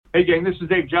Hey, gang, this is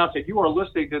Dave Johnson. You are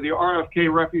listening to the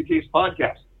RFK Refugees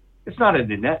podcast. It's not in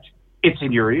the net. It's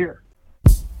in your ear.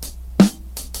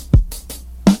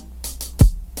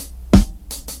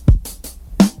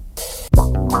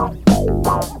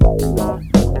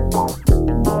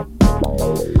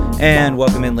 And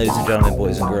welcome in, ladies and gentlemen,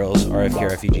 boys and girls,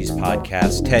 RFK Refugees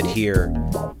podcast. Ted here,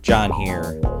 John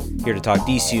here to talk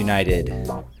DC United.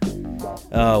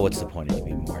 Oh, what's the point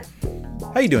anymore?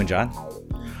 How you doing, John?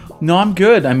 No, I'm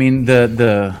good. I mean,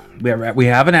 we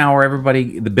have an hour.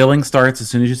 Everybody, the billing starts as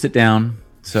soon as you sit down.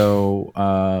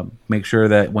 So make sure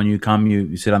that when you come,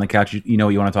 you sit on the couch. You know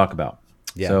what you want to talk about.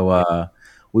 Yeah. So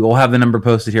we will have the number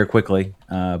posted here quickly.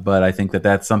 But I think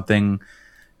that's something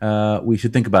we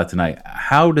should think about tonight.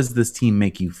 How does this team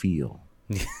make you feel?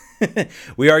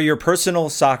 We are your personal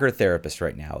soccer therapist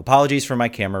right now. Apologies for my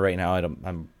camera right now.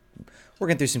 I'm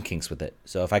working through some kinks with it.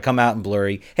 So if I come out in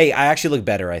blurry, hey, I actually look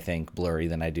better, I think, blurry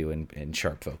than I do in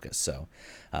sharp focus. So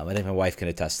I think my wife can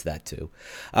attest to that too.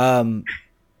 How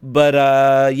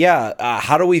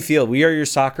do we feel? We are your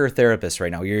soccer therapists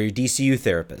right now. We are your DCU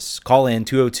therapists. Call in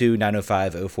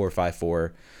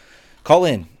 202-905-0454. Call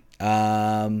in.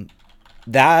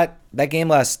 That game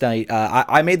last night,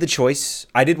 I made the choice.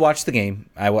 I did watch the game.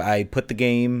 I put the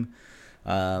game,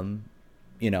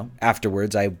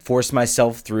 afterwards. I forced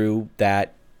myself through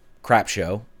that crap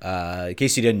show. In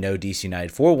case you didn't know, DC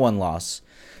United 4-1 loss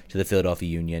to the Philadelphia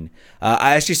Union.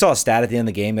 I actually saw a stat at the end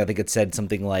of the game. I think it said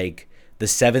something like the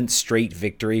 7th straight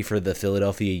victory for the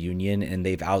Philadelphia Union, and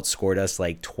they've outscored us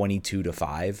like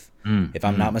 22-5, if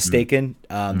I'm not mistaken.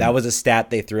 That was a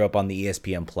stat they threw up on the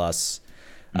ESPN Plus.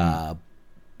 I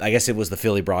guess it was the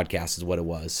Philly broadcast is what it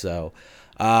was. So,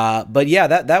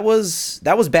 that was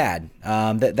bad.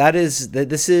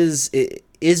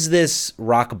 Is this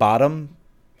rock bottom?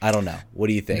 I don't know. What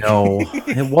do you think? No,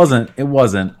 it wasn't. It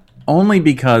wasn't. Only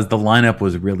because the lineup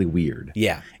was really weird.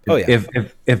 Yeah. Oh yeah.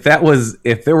 If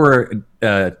there were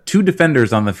 2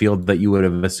 defenders on the field that you would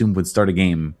have assumed would start a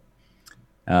game,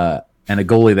 and a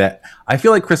goalie that I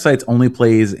feel like Chris Seitz only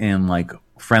plays in like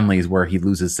friendlies where he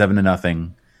loses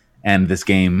 7-0. And this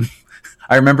game,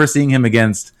 I remember seeing him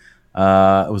against,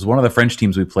 it was one of the French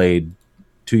teams we played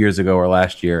 2 years ago or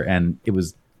last year, and it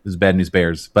was Bad News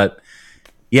Bears. But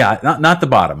yeah, not the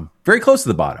bottom. Very close to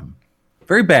the bottom.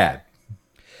 Very bad.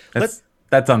 That's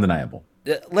undeniable.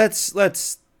 Let's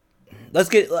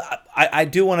get. I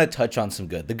do want to touch on some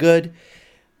good. The good.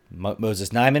 Moses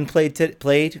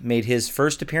Nyman made his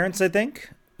first appearance. I think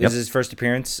it was his first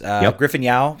appearance. Griffin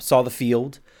Yao saw the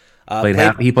field.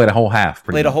 He played a whole half.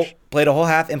 Played a whole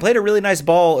half and played a really nice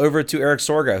ball over to Eric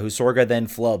Sorga, who Sorga then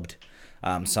flubbed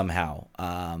somehow.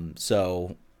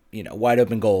 Wide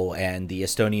open goal, and the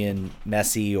Estonian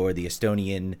Messi or the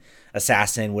Estonian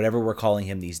assassin, whatever we're calling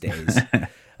him these days,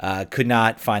 could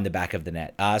not find the back of the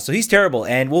net. So he's terrible,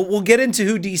 and we'll get into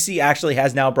who DC actually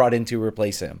has now brought in to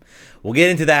replace him. We'll get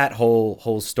into that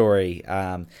whole story.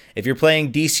 If you're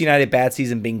playing DC United bad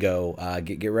season bingo,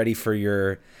 get ready for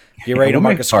your. Get ready to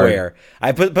mark a square.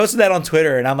 I posted that on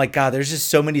Twitter, and I'm like, God, there's just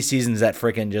so many seasons that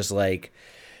freaking just like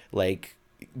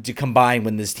to combine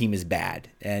when this team is bad,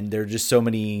 and there are just so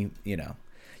many. You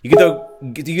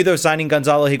could throw signing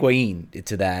Gonzalo Higuain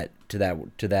to that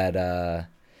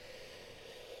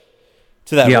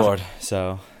award.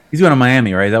 So he's going to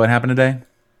Miami, right? Is that what happened today?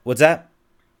 What's that?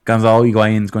 Gonzalo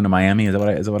Higuain's going to Miami. Is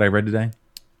that what I read today?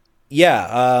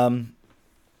 Yeah.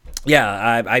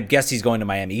 I guess he's going to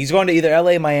Miami. He's going to either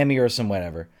LA, Miami, or some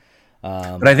whatever.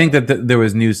 But I think that there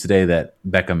was news today that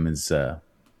Beckham is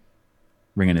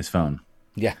ringing his phone.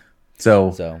 Yeah.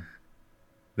 So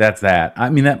that's that. I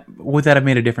mean, would that have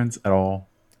made a difference at all?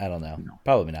 I don't know. No.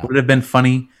 Probably not. Would it have been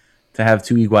funny to have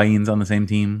 2 Higuains on the same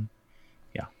team?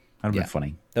 Yeah, that would have been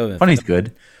funny. Funny's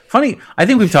good. Funny. I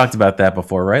think we've talked about that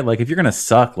before, right? Like if you're gonna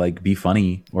suck, like be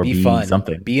funny or be fun,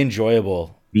 something. Be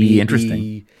enjoyable. Be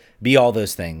interesting. Be all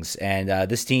those things, and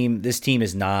this team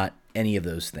is not any of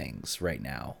those things right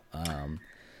now.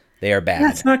 They are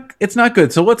bad. It's not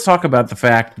good. So let's talk about the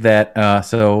fact that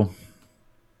the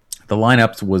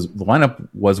lineup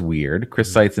was weird.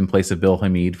 Chris Seitz in place of Bill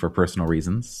Hamid for personal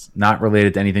reasons, not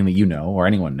related to anything that you know or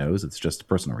anyone knows. It's just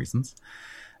personal reasons.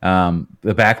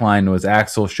 The back line was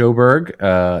Axel Sjoberg,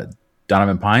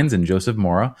 Donovan Pines, and Joseph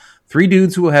Mora, 3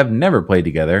 dudes who have never played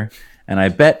together. And I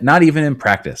bet not even in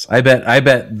practice. I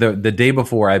bet the day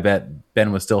before, I bet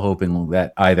Ben was still hoping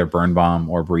that either Birnbaum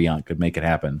or Brillant could make it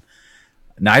happen.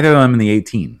 Neither of them in the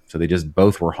 18, so they just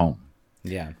both were home.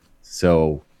 Yeah.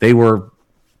 So they were.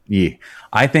 Yeah,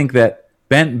 I think that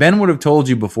Ben would have told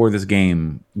you before this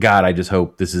game, God, I just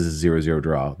hope this is a 0-0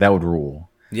 draw. That would rule.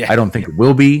 Yeah. I don't think it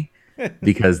will be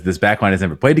because this backline has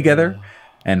never played together.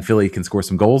 and Philly can score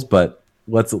some goals, but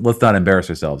let's not embarrass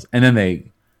ourselves. And then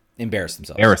they embarrass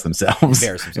themselves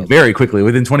very quickly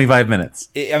within 25 minutes.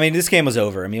 I mean, this game was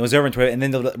over. I mean, it was over in 20, and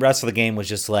then the rest of the game was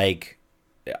just like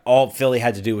all Philly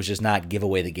had to do was just not give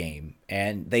away the game,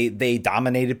 and they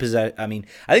dominated possession. I mean,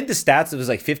 I think the stats, it was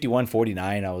like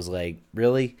 51-49. I was like,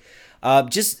 really?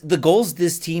 Just the goals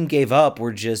this team gave up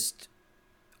were just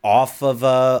off of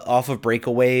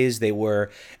breakaways. They were.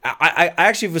 I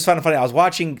actually, it was funny. I was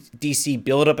watching DC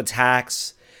build up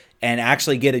attacks and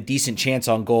actually get a decent chance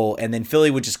on goal, and then Philly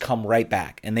would just come right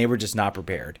back, and they were just not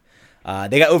prepared.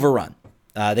 They got overrun.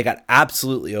 They got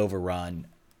absolutely overrun.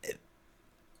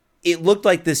 It looked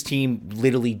like this team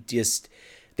literally just,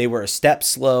 they were a step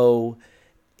slow.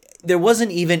 There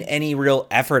wasn't even any real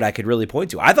effort I could really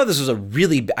point to. I thought this was a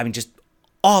really, just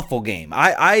awful game.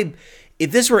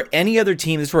 If this were any other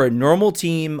team, this were a normal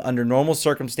team under normal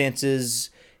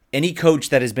circumstances, any coach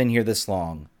that has been here this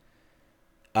long,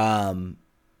 that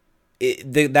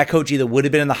coach either would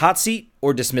have been in the hot seat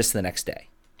or dismissed the next day.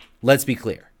 Let's be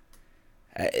clear.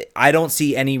 I don't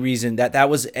see any reason that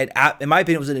was, in my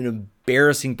opinion, it was an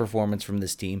embarrassing performance from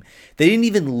this team. They didn't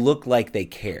even look like they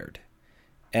cared.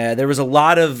 There was a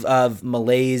lot of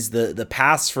malaise. The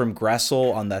pass from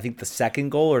Gressel on I think the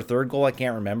second goal or third goal, I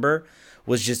can't remember,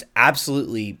 was just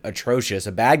absolutely atrocious.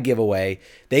 A bad giveaway.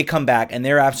 They come back and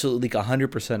they're absolutely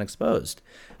 100% exposed.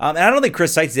 And I don't think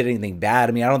Chris Seitz did anything bad.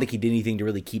 I mean, I don't think he did anything to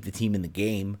really keep the team in the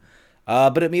game.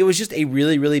 But I mean, it was just a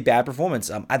really, really bad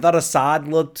performance. I thought Assad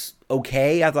looked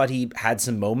okay. I thought he had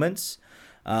some moments.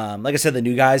 Like I said, the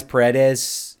new guys,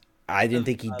 Paredes, I didn't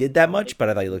think he did that much, but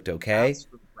I thought he looked okay.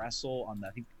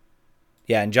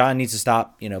 Yeah, and John needs to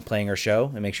stop, playing our show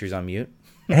and make sure he's on mute.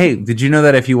 Hey, did you know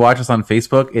that if you watch us on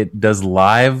Facebook, it does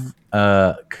live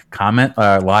comment,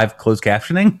 live closed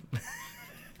captioning?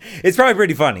 It's probably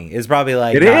pretty funny. It's probably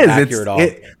like it not is. accurate at all.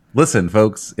 Listen,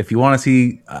 folks, if you want to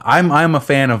see, I'm a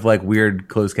fan of like weird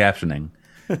closed captioning.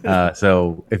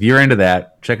 So if you're into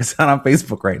that, check us out on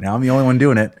Facebook right now. I'm the only one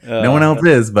doing it. No one else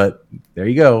is, but there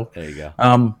you go. There you go.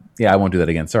 Yeah, I won't do that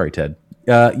again. Sorry, Ted.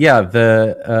 It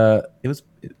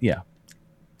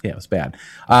was bad.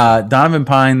 Donovan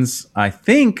Pines, I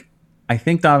think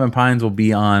Donovan Pines will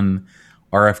be on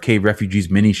RFK Refugees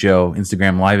mini show,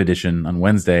 Instagram live edition on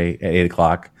Wednesday at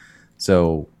 8:00.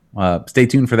 So stay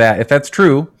tuned for that. If that's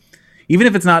true, even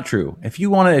if it's not true, if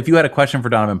you had a question for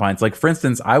Donovan Pines, like for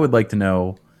instance, I would like to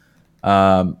know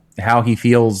how he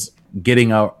feels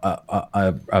getting a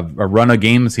run of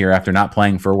games here after not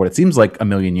playing for what it seems like a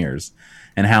million years,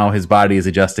 and how his body is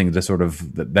adjusting to sort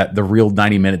of the real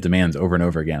 90-minute demands over and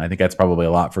over again. I think that's probably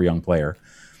a lot for a young player.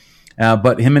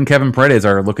 But him and Kevin Paredes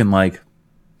are looking like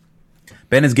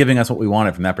Ben is giving us what we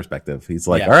wanted from that perspective. He's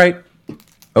like, all right,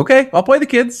 okay, I'll play the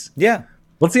kids. Yeah.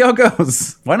 Let's see how it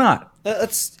goes. Why not? I'll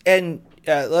talk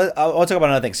about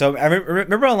another thing. So I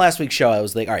remember on last week's show, I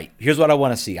was like, all right, here's what I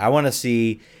want to see. I want to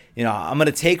see, I'm going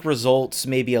to take results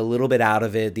maybe a little bit out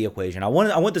of the equation. I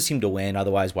want this team to win.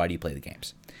 Otherwise, why do you play the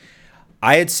games?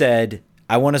 I had said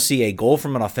I want to see a goal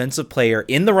from an offensive player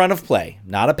in the run of play,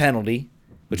 not a penalty,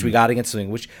 which we got against New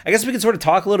England, which I guess we can sort of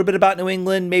talk a little bit about New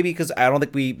England, maybe because I don't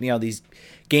think these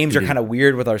games are kind of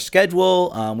weird with our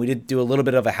schedule. We did do a little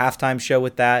bit of a halftime show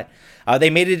with that. They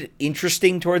made it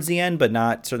interesting towards the end, but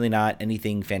certainly not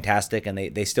anything fantastic, and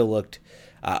they still looked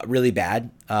really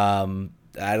bad. I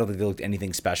don't think they looked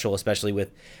anything special, especially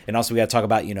with, and also we got to talk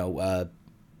about,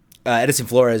 Edison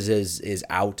Flores is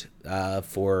out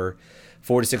for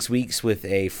 4 to 6 weeks with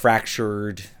a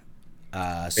fractured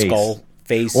skull.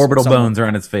 Face, orbital bones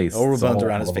around his face. Orbital bones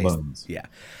around his face. Bones. Yeah,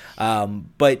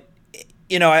 but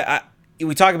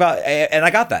we talk about, and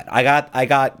I got that. I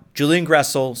got Julian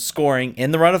Gressel scoring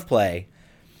in the run of play.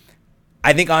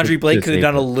 I think Andre Blake could have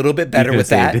done a little bit better with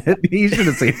that. He should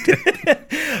have saved it.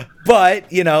 But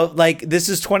this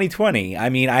is 2020. I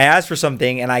mean, I asked for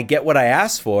something, and I get what I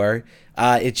asked for.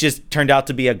 It just turned out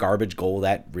to be a garbage goal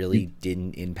that really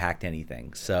didn't impact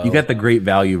anything. So you got the great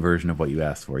value version of what you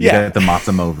asked for. You got the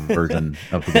Massimo version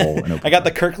of the goal. I got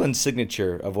the Kirkland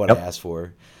signature of what I asked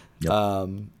for. Yep.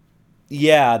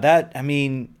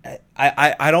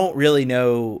 I don't really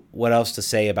know what else to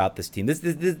say about this team.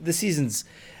 This season's.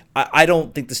 I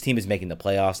don't think this team is making the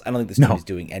playoffs. I don't think this team is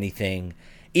doing anything.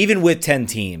 Even with 10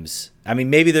 teams, I mean,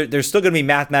 maybe they're still going to be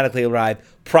mathematically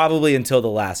alive, probably until the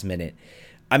last minute.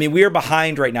 I mean, we are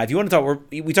behind right now. If you want to talk,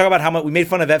 we talk about how much we made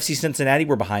fun of FC Cincinnati.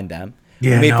 We're behind them.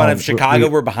 Yeah, we made fun of Chicago.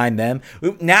 We're behind them.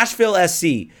 Nashville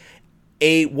SC,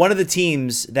 one of the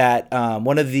teams that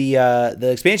one of the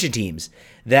expansion teams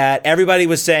that everybody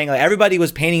was saying, like everybody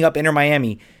was painting up Inter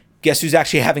Miami. Guess who's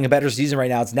actually having a better season right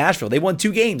now? It's Nashville. They won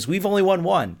 2 games. We've only won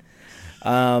 1.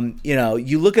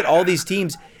 You look at all these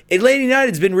teams. Atlanta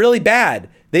United's been really bad.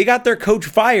 They got their coach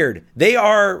fired. They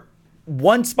are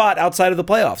one spot outside of the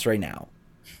playoffs right now.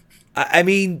 I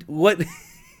mean, what?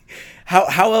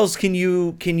 How else can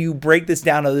you break this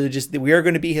down other than just that we are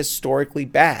going to be historically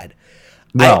bad?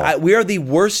 Well, we are the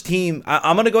worst team.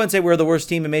 I'm going to go and say we're the worst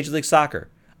team in Major League Soccer.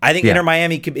 I think Inter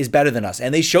Miami is better than us,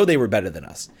 and they showed they were better than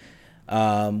us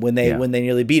when they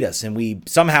nearly beat us, and we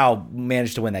somehow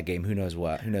managed to win that game. Who knows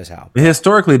what? Who knows how?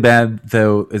 Historically bad,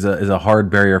 though, is a hard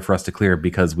barrier for us to clear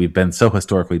because we've been so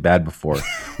historically bad before.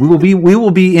 we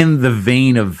will be in the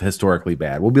vein of historically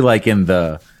bad. We'll be like in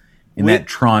that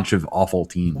tranche of awful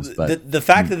teams. But the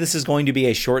fact that this is going to be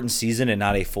a shortened season and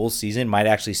not a full season might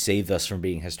actually save us from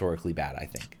being historically bad, I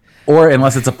think. Or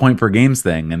unless it's a point per games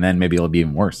thing, and then maybe it'll be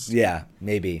even worse. Yeah,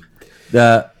 maybe.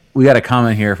 We got a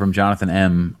comment here from Jonathan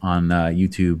M. on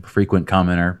YouTube, frequent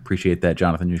commenter. Appreciate that,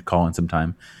 Jonathan. You should call in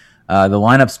sometime. The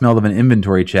lineup smelled of an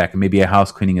inventory check, and maybe a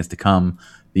house cleaning is to come.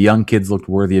 The young kids looked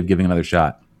worthy of giving another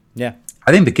shot. Yeah,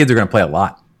 I think the kids are going to play a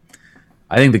lot.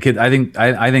 I think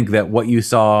that what you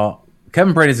saw,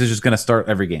 Kevin Paredes is just going to start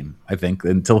every game. I think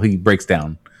until he breaks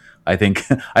down. I think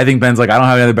Ben's like, I don't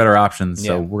have any other better options,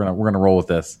 so we're gonna roll with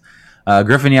this.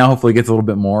 Griffin Yao hopefully gets a little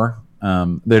bit more.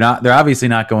 They're obviously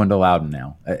not going to Loudoun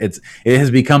now. It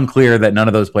has become clear that none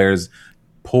of those players,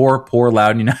 poor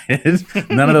Loudoun United,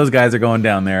 none of those guys are going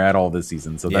down there at all this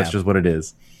season. So that's just what it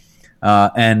is.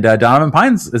 And Donovan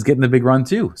Pines is getting the big run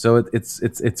too. So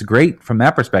it's great from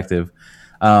that perspective.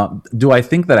 Do I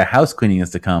think that a house cleaning is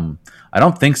to come? I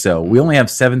don't think so. We only have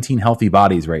 17 healthy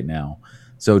bodies right now.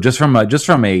 So just from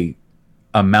a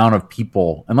amount of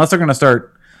people, unless they're going to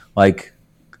start like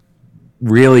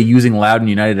really using Loudoun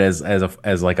United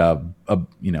as like a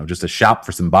just a shop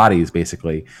for some bodies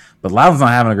basically. But Loudoun's not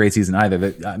having a great season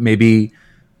either. Maybe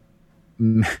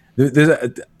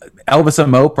there's Elvis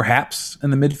Amo perhaps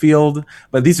in the midfield,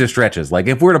 but these are stretches. Like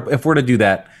if we're to do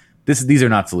that, these are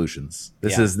not solutions.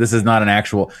 This is not an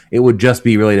actual. It would just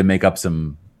be really to make up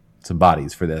some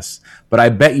bodies for this. But I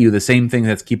bet you the same thing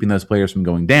that's keeping those players from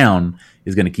going down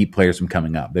is going to keep players from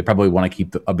coming up. They probably want to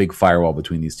keep a big firewall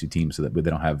between these two teams so that they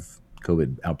don't have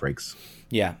COVID outbreaks.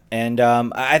 Yeah, and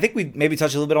I think we maybe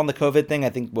touched a little bit on the COVID thing. I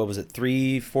think, what was it,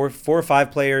 4 or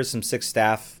 5 players, some 6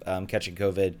 staff catching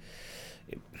COVID.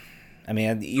 I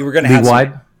mean, you were going to have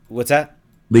league-wide? What's that?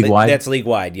 League-wide? That's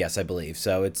league-wide, yes, I believe.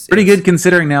 So it's pretty good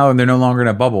considering now they're no longer in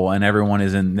a bubble and everyone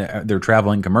is they're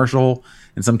traveling commercial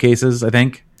in some cases, I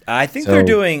think. I think they're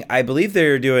doing. I believe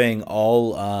they're doing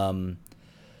all.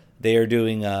 They are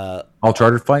doing all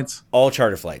charter flights. All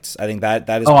charter flights. I think that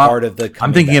is part of the.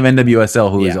 I'm thinking of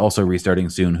NWSL, who is also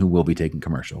restarting soon, who will be taking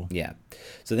commercial. Yeah,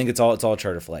 so I think it's all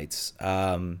charter flights.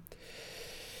 That's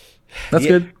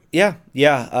good. Yeah.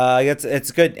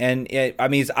 It's good, and I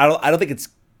mean, I don't think it's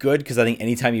good because I think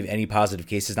anytime you have any positive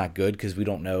case is not good because we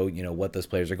don't know what those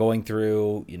players are going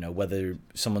through. Whether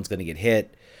someone's going to get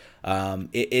hit.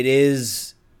 It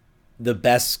is the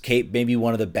best case, maybe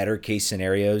one of the better case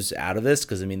scenarios out of this,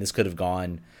 because I mean this could have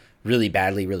gone really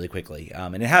badly really quickly,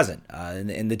 and it hasn't.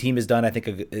 And the team has done, I think,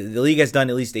 the league has done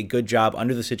at least a good job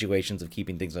under the situations of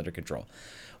keeping things under control.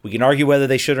 We can argue whether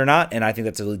they should or not, and I think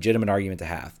that's a legitimate argument to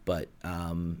have. But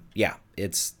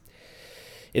it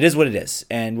is what it is,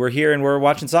 and we're here and we're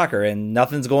watching soccer, and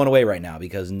nothing's going away right now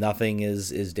because nothing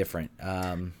is different.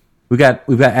 We've got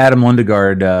Adam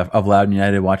Lundegaard of Loudoun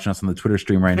United watching us on the Twitter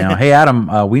stream right now. Hey,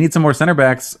 Adam, we need some more center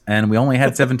backs, and we only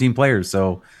had 17 players.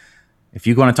 So if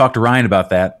you want to talk to Ryan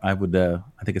about that, I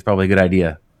think it's probably a good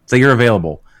idea. So you're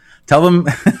available. Tell them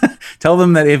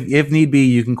that if need be,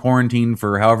 you can quarantine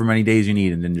for however many days you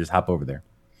need, and then just hop over there.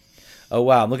 Oh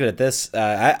wow, I'm looking at this.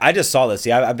 I just saw this.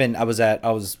 See, I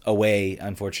was away,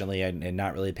 unfortunately, and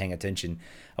not really paying attention.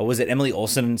 Was it Emily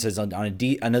Olsen says on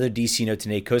another DC note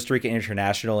today? Costa Rica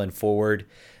international and forward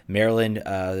Maryland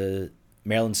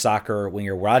soccer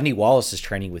winger Rodney Wallace is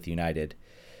training with United.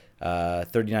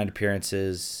 39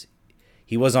 appearances.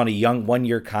 He was on a young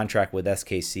 1-year contract with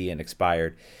SKC and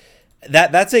expired.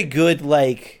 That's a good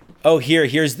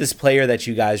here's this player that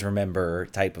you guys remember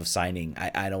type of signing.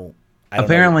 I don't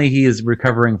Apparently, he is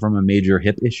recovering from a major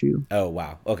hip issue. Oh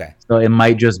wow, okay. So it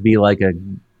might just be like a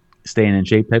staying in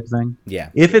shape type thing. Yeah.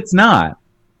 If it's not,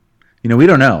 we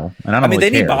don't know. And I don't. They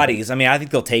need bodies. I mean, I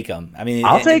think they'll take them. I mean,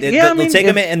 they'll take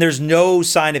them, and there's no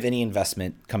sign of any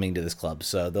investment coming to this club,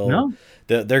 so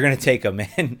they're going to take them.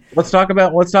 Man, let's talk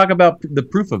about the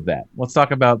proof of that. Let's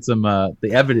talk about some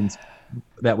the evidence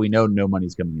that we know no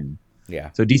money's coming in.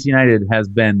 Yeah. So DC United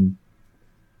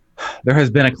there has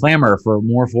been a clamor for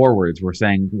more forwards. We're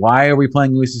saying, why are we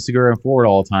playing Luis Segura forward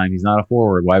all the time? He's not a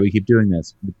forward. Why do we keep doing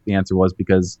this? The answer was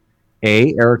because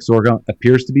A, Eric Sorga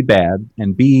appears to be bad,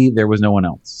 and B, there was no one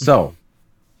else. So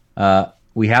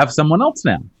we have someone else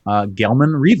now,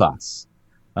 Gelman Rivas.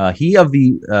 He of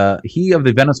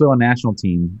the Venezuelan national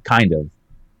team, kind of,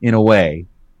 in a way.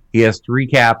 He has 3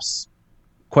 caps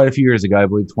quite a few years ago. I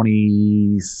believe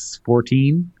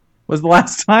 2014 was the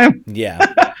last time.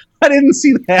 Yeah. I didn't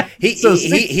see that.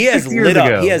 He has lit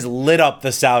up. He has lit up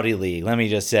the Saudi league. Let me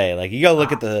just say, like, you gotta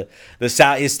look at the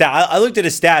Saudi stat. I looked at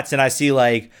his stats and I see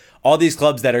like all these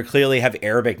clubs that are clearly have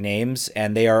Arabic names,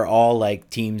 and they are all like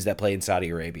teams that play in Saudi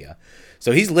Arabia.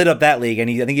 So he's lit up that league, and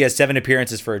I think he has 7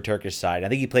 appearances for a Turkish side. I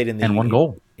think he played in the and 1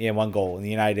 goal. Yeah, 1 goal in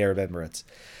the United Arab Emirates.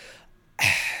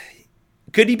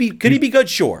 Could he be good?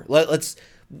 Sure. Let's.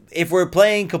 If we're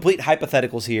playing complete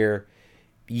hypotheticals here,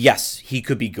 yes, he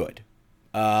could be good.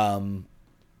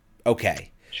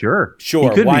 Okay. Sure. He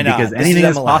could why be, not? Because anything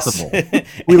is possible.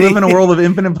 We live in a world of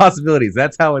infinite possibilities.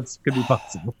 That's how it could be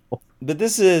possible. But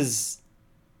this is,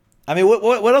 I mean,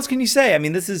 what else can you say? I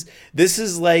mean, this is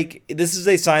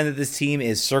a sign that this team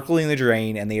is circling the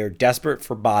drain and they are desperate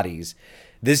for bodies.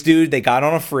 This dude, they got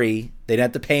on a free. They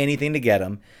didn't have to pay anything to get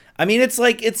him. I mean, it's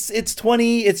like it's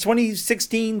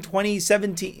 2016,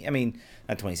 2017. I mean,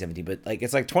 not 2017, but like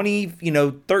it's like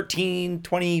 2013,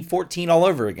 2014 all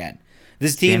over again.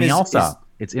 This team is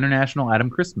it's International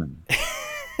Adam Christman.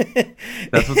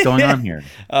 That's what's going on here.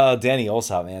 Oh, Danny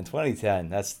Olsop, man, 2010.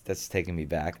 That's taking me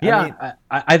back. Yeah,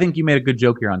 I think you made a good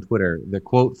joke here on Twitter. The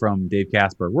quote from Dave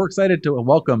Casper: "We're excited to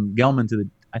welcome Gelman to the."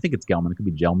 I think it's Gelman. It could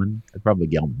be Gelman. It's probably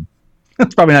Gelman.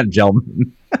 It's probably not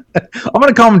Gelman. I'm going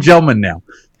to call him Gelman now.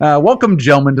 Welcome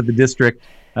Gelman to the district.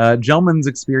 Gelman's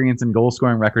experience and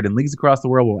goal-scoring record in leagues across the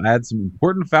world will add some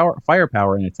important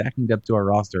firepower and attacking depth to our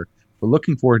roster. We're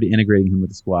looking forward to integrating him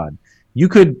with the squad. You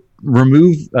could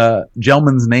remove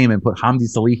Gelman's name and put Hamdi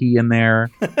Salihi in there.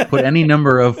 Put any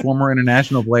number of former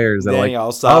international players that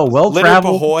well-traveled.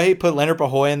 Put Leonard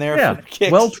Pahoy in there. Yeah,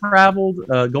 well-traveled,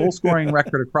 goal-scoring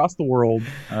record across the world.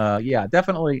 Yeah,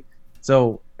 definitely.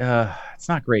 So it's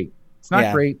not great. It's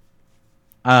not great.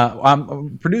 I'm a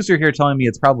producer here telling me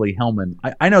it's probably Hellman.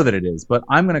 I know that it is, but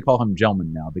I'm going to call him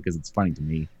Gelman now because it's funny to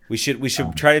me. We should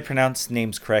try to pronounce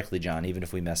names correctly, John, even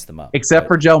if we mess them up. Except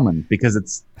for Gelman, because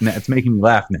it's making me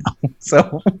laugh now.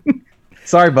 So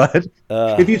sorry, bud.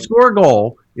 If you score a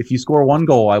goal, if you score 1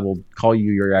 goal, I will call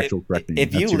you your actual correct name.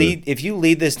 If you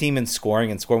lead this team in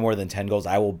scoring and score more than 10 goals,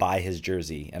 I will buy his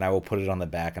jersey and I will put it on the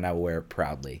back and I will wear it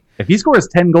proudly. If he scores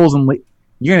 10 goals and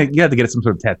you have to get some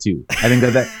sort of tattoo. I think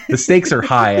that the stakes are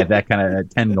high at that kind of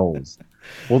 10 goals.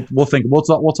 We'll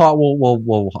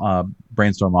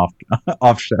brainstorm off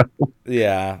show.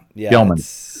 Yeah.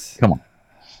 Gelman, come on.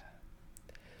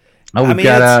 Oh, we've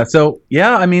got so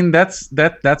yeah. I mean that's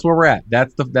where we're at.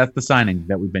 That's the signing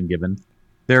that we've been given.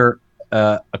 They're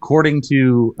according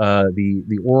to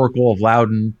the Oracle of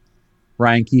Loudon,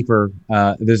 Ryan Kiefer.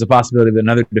 There's a possibility that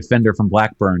another defender from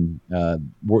Blackburn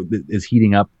is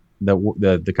heating up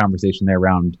the conversation there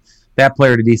around that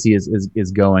player to DC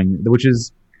is going, which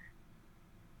is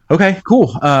okay, cool.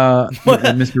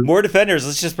 Mr. More defenders.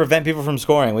 Let's just prevent people from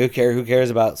scoring. Who cares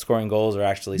about scoring goals or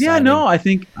actually signing? Yeah, no, I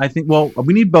think well,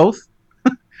 we need both.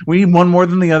 We need one more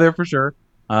than the other for sure.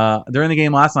 During the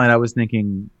game last night, I was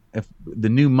thinking if the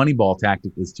new Moneyball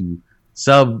tactic is to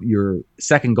sub your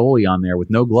second goalie on there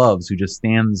with no gloves, who just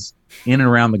stands in and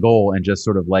around the goal and just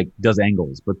sort of like does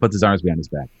angles, but puts his arms behind his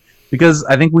back. Because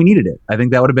I think we needed it. I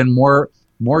think that would have been more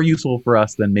useful for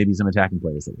us than maybe some attacking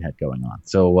players that we had going on.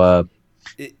 So,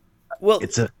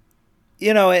 it's a,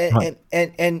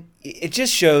 and it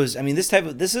just shows. I mean, this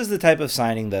is the type of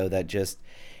signing though that just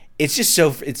it's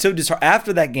so disheartening.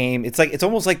 After that game, it's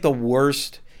almost like the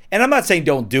worst. And I'm not saying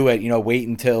don't do it. Wait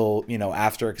until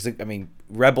after, because I mean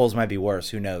Rebels might be worse.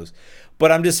 Who knows?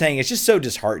 But I'm just saying it's just so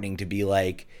disheartening to be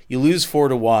like you lose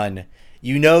 4-1.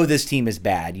 This team is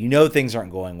bad. Things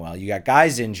aren't going well. You got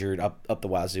guys injured up the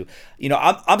wazoo.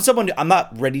 I'm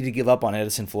not ready to give up on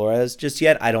Edison Flores just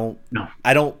yet. I don't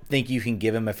think you can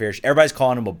give him a fair. Everybody's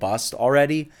calling him a bust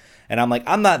already, and I'm like,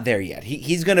 I'm not there yet.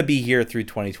 He's going to be here through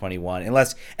 2021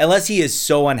 unless he is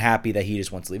so unhappy that he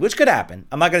just wants to leave, which could happen.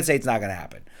 I'm not going to say it's not going to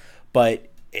happen,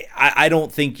 but I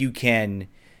don't think you can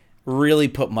really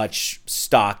put much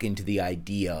stock into the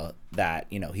idea that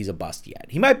he's a bust yet.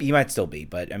 He might still be,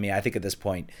 but I mean, I think at this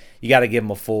point you got to give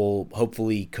him a full,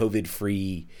 hopefully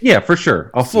COVID-free. Yeah, for sure,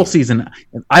 a full season.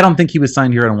 I don't think he was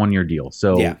signed here on a 1-year deal.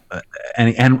 So, yeah.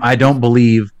 And I don't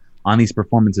believe on these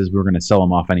performances we're going to sell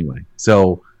him off anyway.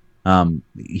 So,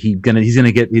 he's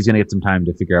gonna get some time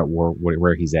to figure out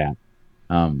where he's at.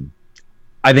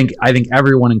 I think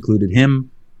everyone, included him,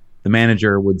 the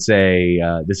manager, would say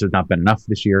this has not been enough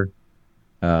this year,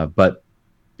 but.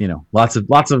 lots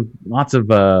of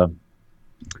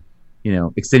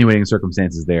extenuating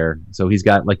circumstances there. So he's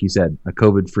got, like you said, a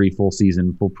COVID-free full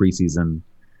season, full preseason.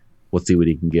 Let's see what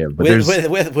he can give. But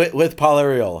with Paul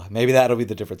Arriola, maybe that'll be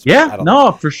the difference. Yeah,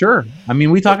 no, for sure. I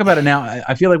mean, we talk about it now.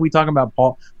 I feel like we talk about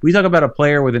Paul. We talk about a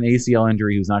player with an ACL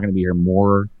injury who's not going to be here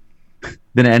more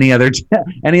than any other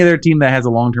team that has a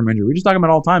long-term injury. We just talk about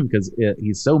it all the time because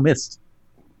he's so missed.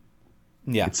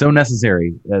 Yeah, it's so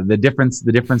necessary. The difference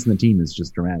in the team is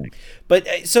just dramatic. But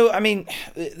so I mean,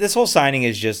 this whole signing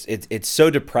is just it's so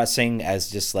depressing as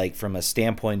just like from a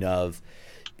standpoint of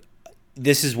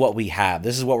this is what we have.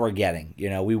 This is what we're getting.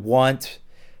 We want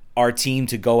our team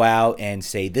to go out and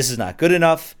say this is not good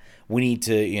enough. We need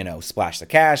to splash the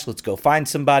cash. Let's go find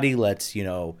somebody. Let's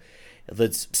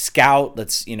scout.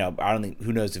 Let's I don't think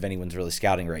who knows if anyone's really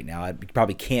scouting right now. I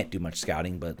probably can't do much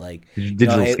scouting, but like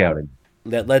digital scouting.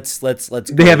 Let's.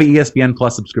 They have an ESPN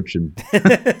Plus subscription,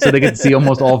 so they get to see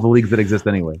almost all of the leagues that exist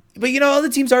anyway. But other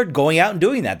teams aren't going out and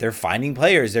doing that. They're finding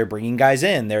players. They're bringing guys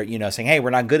in. They're saying, hey, we're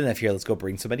not good enough here. Let's go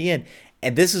bring somebody in.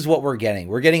 And this is what we're getting.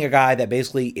 We're getting a guy that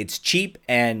basically it's cheap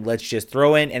and let's just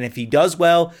throw in. And if he does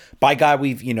well, by God,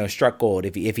 we've struck gold.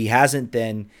 If he hasn't,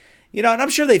 then and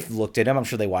I'm sure they've looked at him. I'm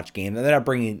sure they watch games. And they're not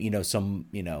bringing some.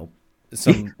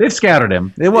 They've scouted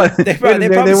him. They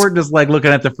weren't just like looking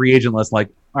at the free agent list like,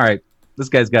 all right, this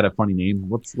guy's got a funny name.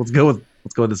 Let's go with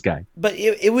this guy. But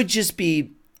it would just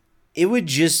be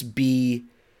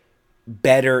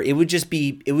better. It would just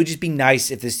be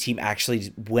nice if this team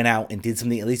actually went out and did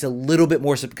something at least a little bit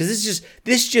more, because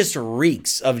this just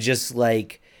reeks of just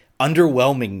like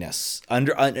underwhelmingness, an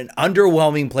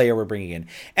underwhelming player we're bringing in.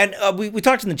 And we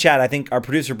talked in the chat. I think our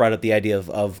producer brought up the idea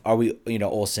of are we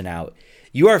Olsen out?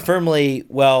 You are firmly,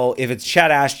 well, if it's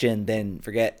Chad Ashton, then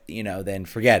forget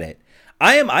it.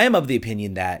 I am of the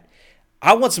opinion that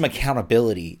I want some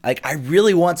accountability. Like I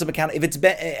really want some account. If it's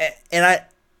been, and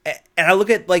I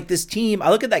look at like this team, I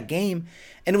look at that game,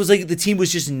 and it was like the team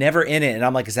was just never in it. And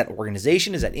I'm like, is that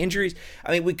organization? Is that injuries?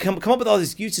 I mean, we come up with all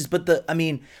these excuses, but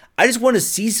I just want to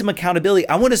see some accountability.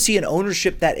 I want to see an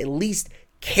ownership that at least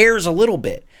cares a little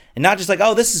bit, and not just like,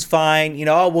 oh, this is fine,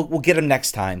 we'll get him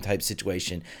next time type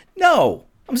situation. No.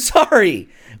 I'm sorry.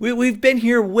 We've been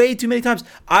here way too many times.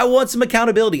 I want some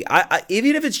accountability. I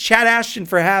even if it's Chad Ashton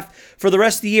for the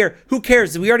rest of the year, who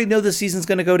cares? We already know the season's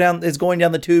going to go down. Is going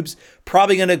down the tubes.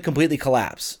 Probably going to completely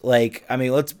collapse. Like, I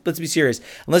mean, let's be serious.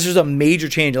 Unless there's a major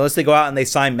change, unless they go out and they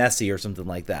sign Messi or something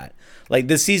like that. Like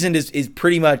this season is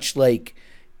pretty much like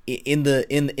in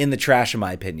the trash in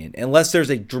my opinion. Unless there's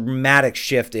a dramatic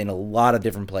shift in a lot of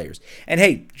different players. And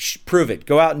hey, prove it.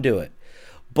 Go out and do it.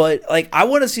 But like, I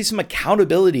want to see some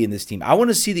accountability in this team. I want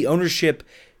to see the ownership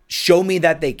show me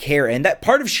that they care. And that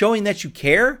part of showing that you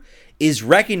care is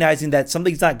recognizing that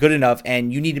something's not good enough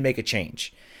and you need to make a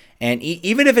change. And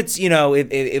even if it's,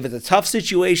 if it's a tough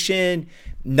situation,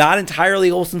 not entirely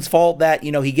Olsen's fault that,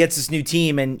 he gets this new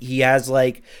team and he has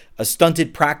like a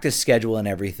stunted practice schedule and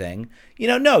everything,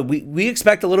 no, we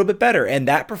expect a little bit better. And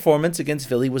that performance against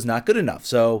Philly was not good enough.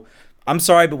 So I'm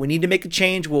sorry, but we need to make a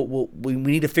change. We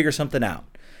need to figure something out.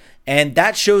 And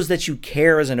that shows that you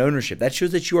care as an ownership. That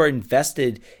shows that you are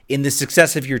invested in the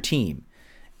success of your team.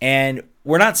 And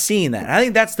we're not seeing that. And I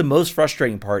think that's the most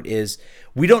frustrating part is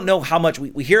we don't know how much.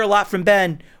 We hear a lot from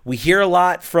Ben. We hear a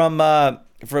lot from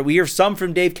we hear some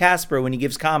from Dave Casper when he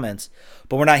gives comments.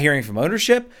 But we're not hearing from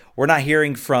ownership. We're not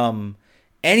hearing from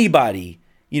anybody.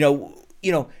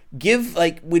 Give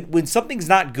like when something's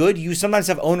not good, you sometimes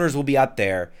have owners will be out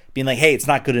there being like, hey, it's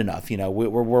not good enough. We're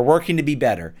working to be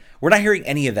better. We're not hearing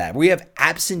any of that. We have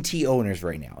absentee owners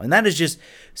right now. And that is just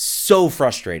so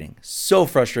frustrating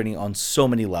on so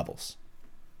many levels.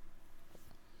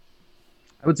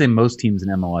 I would say most teams in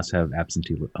MLS have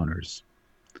absentee owners.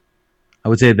 I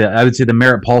would say the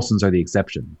Merritt Paulsons are the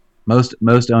exception.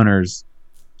 Most owners,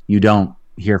 you don't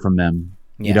hear from them.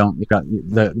 Yeah.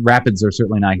 The Rapids are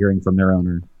certainly not hearing from their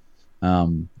owner.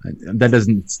 That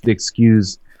doesn't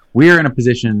excuse. We're in a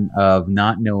position of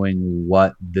not knowing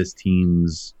what this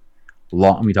team's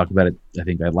we talked about it, I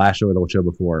think, last show or the show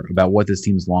before, about what this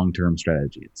team's long-term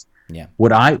strategy is. Yeah.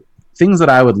 Things that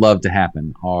I would love to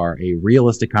happen are a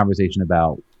realistic conversation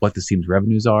about what this team's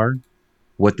revenues are,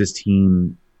 what this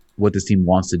team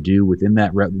wants to do within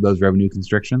those revenue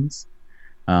constrictions.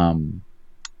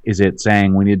 Is it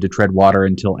saying we need to tread water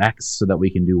until X so that we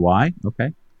can do Y?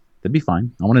 Okay, that'd be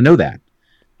fine. I want to know that.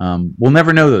 We'll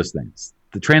never know those things.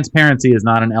 The transparency is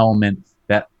not an element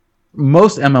that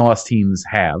most MLS teams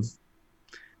have.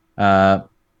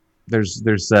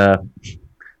 There's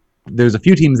a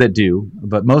few teams that do,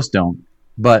 but most don't.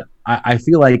 But I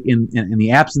feel like in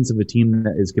the absence of a team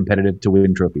that is competitive to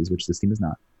win trophies, which this team is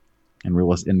not, in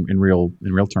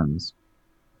real terms,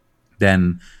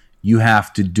 then you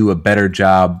have to do a better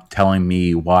job telling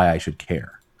me why I should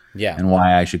care. Yeah. And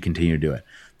why I should continue to do it.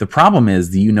 The problem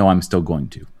is that I'm still going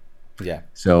to. Yeah.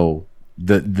 So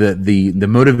the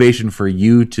motivation for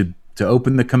you to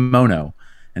open the kimono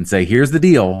and say, here's the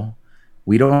deal.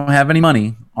 We don't have any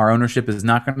money. Our ownership is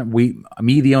not going to,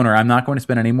 me, the owner, I'm not going to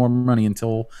spend any more money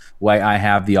until I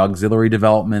have the auxiliary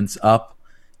developments up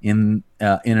in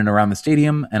and around the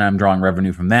stadium, and I'm drawing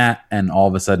revenue from that, and all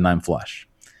of a sudden I'm flush.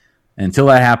 And until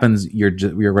that happens, you're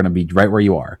going to be right where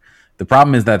you are. The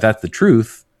problem is that that's the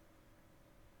truth.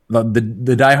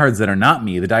 The diehards that are not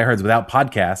me, the diehards without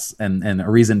podcasts and a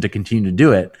reason to continue to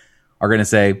do it, are going to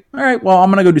say, all right, well, I'm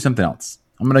going to go do something else.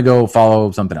 I'm going to go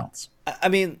follow something else. I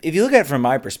mean, if you look at it from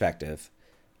my perspective,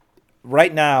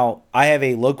 right now I have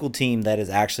a local team that is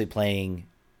actually playing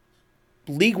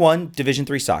League One, Division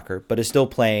III soccer, but is still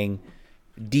playing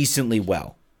decently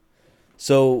well.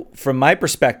 So from my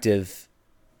perspective,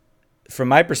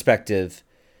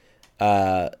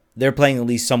 they're playing at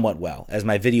least somewhat well. As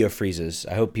my video freezes,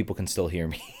 I hope people can still hear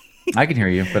me. I can hear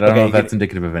you, but I don't know if that's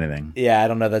indicative of anything. Yeah, I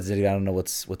don't know if that's indicative. I don't know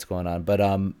what's going on. But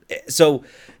so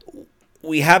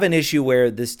we have an issue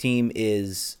where this team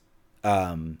is,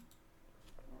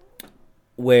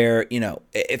 where,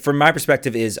 from my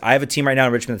perspective is I have a team right now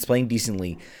in Richmond that's playing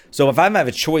decently. So if I have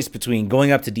a choice between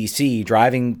going up to DC,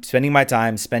 driving, spending my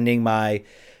time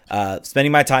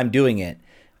doing it,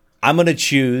 I'm going to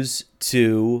choose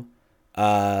to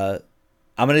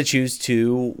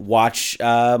watch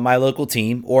my local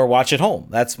team or watch at home.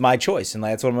 That's my choice, and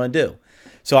that's what I'm going to do.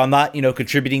 So I'm not,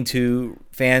 contributing to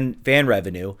fan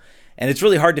revenue, and it's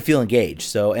really hard to feel engaged.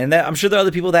 So, and I'm sure there are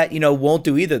other people that won't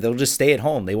do either. They'll just stay at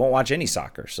home. They won't watch any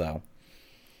soccer. So,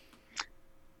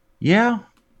 yeah,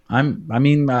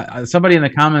 somebody in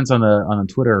the comments on the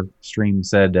Twitter stream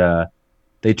said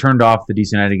they turned off the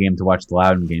DC United game to watch the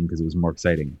Loudoun game because it was more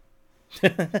exciting.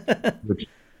 Which,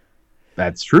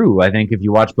 that's true. I think if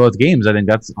you watch both games, I think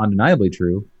that's undeniably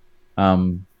true.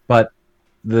 But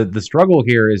the struggle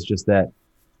here is just that,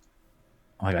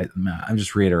 like, I'm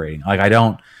just reiterating. Like, I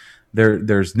don't.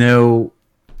 There's no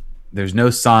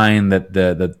sign that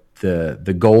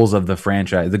the goals of the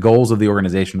franchise, the goals of the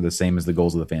organization, are the same as the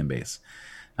goals of the fan base.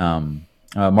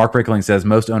 Mark Rickling says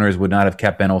most owners would not have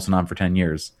kept Ben Olsen on for 10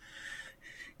 years.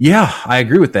 Yeah, I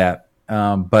agree with that.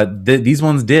 But these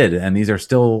ones did, and these are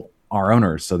still our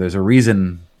owners. So there's a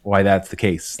reason why that's the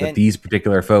case, that these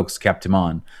particular folks kept him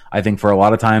on. I think for a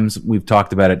lot of times we've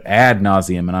talked about it ad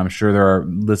nauseum, and I'm sure there are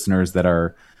listeners that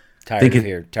are tired of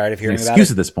hearing about it. Excuse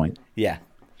at this point. Yeah.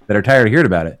 That are tired of hearing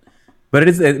about it. But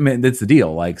it's the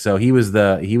deal. Like, so he was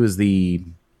the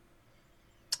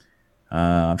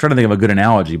I'm trying to think of a good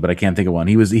analogy, but I can't think of one.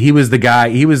 He was the guy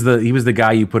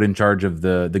you put in charge of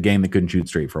the game that couldn't shoot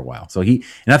straight for a while. So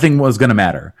nothing was going to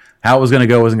matter. How it was going to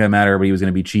go wasn't going to matter, but he was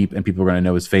going to be cheap and people were going to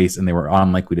know his face, and they were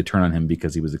unlikely to turn on him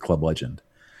because he was a club legend.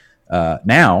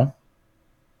 Now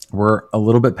we're a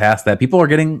little bit past that.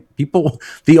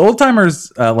 The old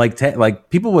timers, like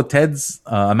people with Ted's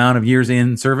amount of years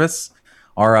in service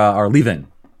are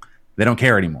leaving. They don't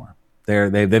care anymore.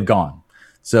 They've gone.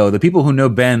 So the people who know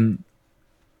Ben,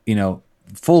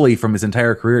 fully from his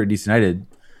entire career at DC United,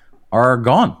 are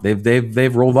gone.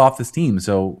 They've rolled off this team.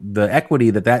 So the equity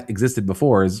that existed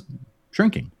before is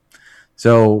shrinking.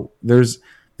 So there's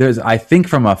I think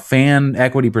from a fan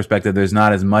equity perspective, there's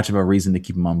not as much of a reason to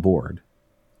keep him on board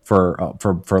for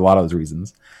a lot of those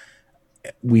reasons.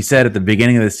 We said at the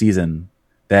beginning of the season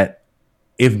that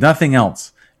if nothing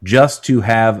else, just to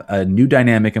have a new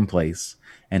dynamic in place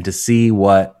and to see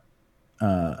what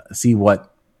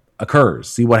occurs,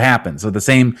 see what happens. So the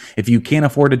same, if you can't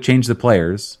afford to change the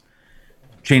players,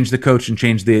 change the coach and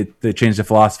change the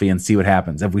philosophy and see what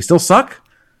happens. If we still suck,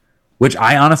 which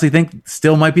I honestly think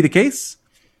still might be the case,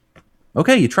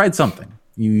 okay, you tried something.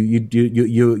 You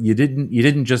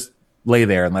didn't just lay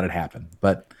there and let it happen.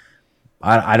 But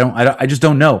I just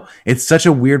don't know. It's such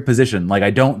a weird position. Like, I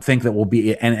don't think that we'll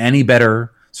be in any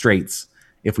better straits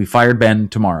if we fired Ben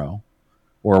tomorrow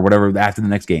or whatever after the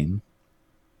next game.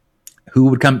 Who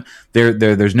would come?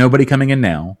 There's nobody coming in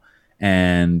now,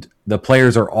 and the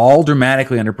players are all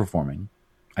dramatically underperforming,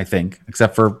 I think,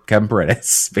 except for Kevin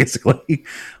Paredes, basically.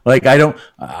 Like,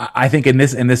 I think in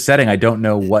this setting, I don't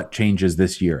know what changes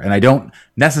this year. And I don't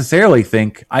necessarily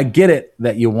think, I get it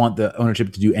that you want the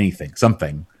ownership to do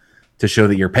something to show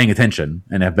that you're paying attention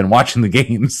and have been watching the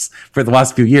games for the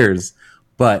last few years.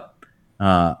 But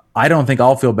I don't think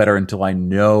I'll feel better until I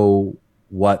know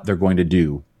what they're going to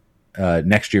do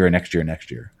next year.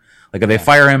 Like, if they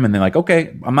fire him and they're like,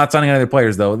 okay, I'm not signing any other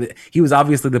players, though. He was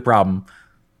obviously the problem.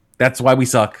 That's why we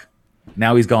suck.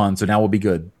 now he's gone, so now we'll be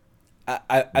good.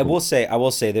 I will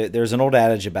say there's an old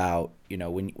adage about,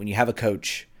 when you have a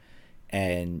coach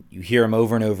and you hear him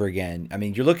over and over again. I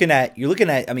mean, you're looking at.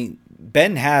 I mean,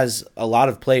 Ben has a lot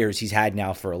of players he's had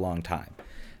now for a long time.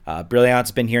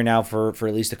 Brilliant's been here now for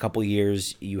at least a couple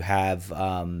years. You have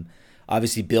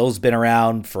obviously Bill's been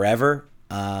around forever,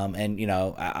 and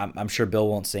I'm sure Bill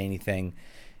won't say anything.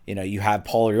 You have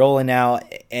Paul Arriola now,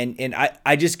 and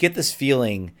I just get this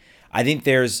feeling. I think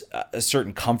there's a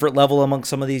certain comfort level among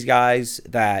some of these guys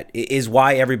that is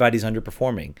why everybody's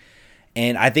underperforming.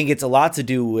 And I think it's a lot to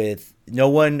do with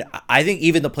I think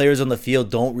even the players on the field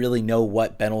don't really know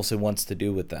what Ben Olsen wants to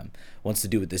do with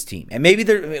this team. And maybe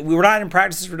we were not in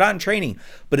practices, we're not in training,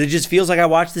 but it just feels like I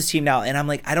watch this team now and I'm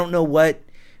like, I don't know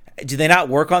do they not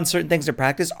work on certain things in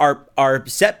practice? Our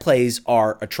set plays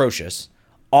are atrocious,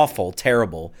 awful,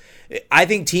 terrible. I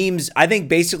think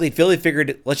basically Philly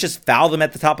figured, let's just foul them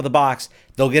at the top of the box.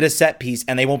 They'll get a set piece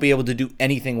and they won't be able to do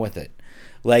anything with it.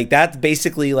 Like, that's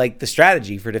basically like the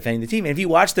strategy for defending the team. And if you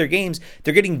watch their games,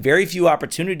 they're getting very few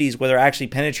opportunities where they're actually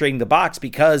penetrating the box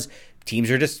because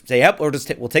teams are just say, yep, we'll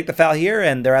take the foul here,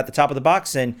 and they're at the top of the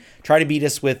box and try to beat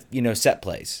us with, set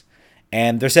plays.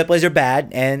 And their set plays are bad,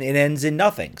 and it ends in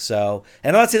nothing. So,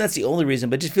 and I'm not saying that's the only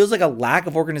reason, but it just feels like a lack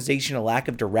of organization, a lack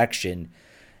of direction.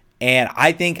 And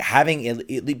I think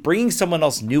bringing someone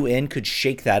else new in could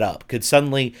shake that up. Could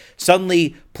suddenly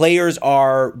players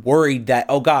are worried that,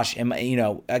 oh gosh,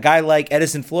 a guy like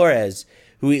Edison Flores,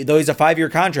 who though he's a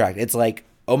 5-year contract, it's like,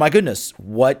 oh my goodness,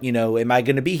 what am I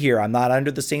going to be here? I'm not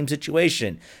under the same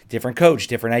situation. Different coach,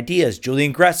 different ideas.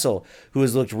 Julian Gressel, who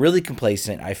has looked really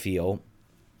complacent, I feel.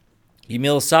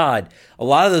 Emil Assad, a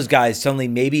lot of those guys suddenly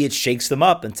maybe it shakes them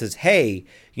up and says, hey,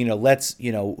 let's,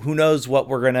 who knows what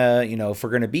we're gonna, if we're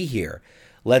gonna be here.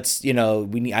 Let's, I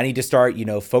need to start,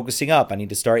 focusing up. I need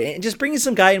to start and just bringing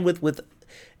some guy in with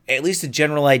at least a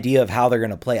general idea of how they're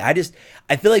gonna play.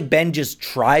 I feel like Ben just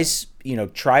tries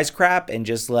crap and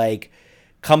just like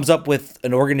comes up with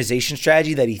an organization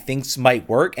strategy that he thinks might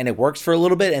work, and it works for a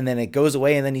little bit, and then it goes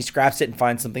away, and then he scraps it and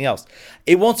finds something else.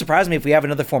 It won't surprise me if we have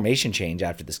another formation change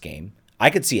after this game.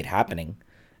 I could see it happening.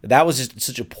 That was just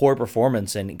such a poor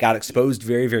performance, and it got exposed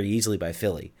very, very easily by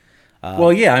Philly.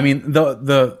 Well, yeah, I mean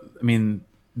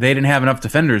they didn't have enough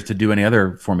defenders to do any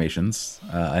other formations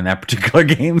in that particular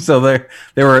game, so they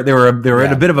were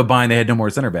at a bit of a bind. They had no more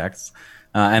center backs.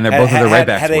 And they're both of their right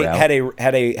backs were out.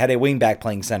 Had a wing back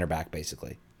playing center back,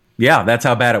 basically. Yeah, that's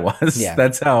how bad it was. Yeah.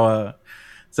 That's how.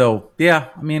 So yeah,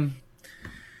 I mean,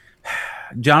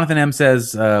 Jonathan M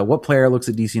says, "What player looks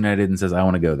at DC United and says I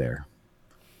want to go there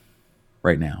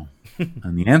right now?"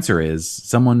 And the answer is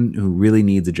someone who really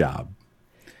needs a job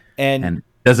and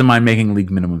doesn't mind making league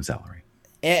minimum salary.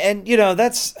 And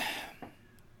that's.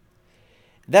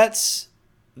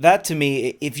 That to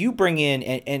me, if you bring in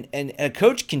and a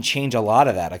coach can change a lot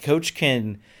of that. A coach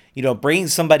can, bring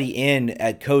somebody in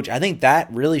at coach. I think that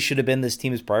really should have been this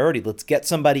team's priority. Let's get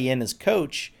somebody in as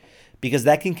coach because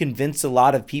that can convince a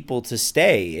lot of people to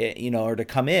stay, or to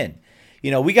come in.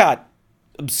 We got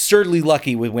absurdly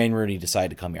lucky with Wayne Rooney decided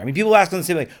to come here. I mean, people ask on the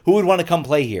same like, who would want to come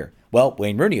play here? Well,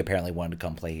 Wayne Rooney apparently wanted to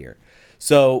come play here.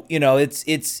 So,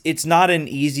 it's not an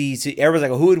easy. Everyone's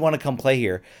like, oh, who would want to come play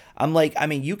here? I'm like, I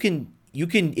mean, you can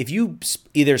if you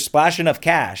either splash enough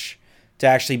cash to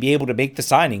actually be able to make the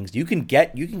signings, you can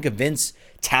convince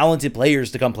talented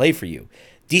players to come play for you.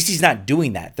 DC's not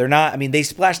doing that. They're not. I mean, they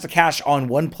splashed the cash on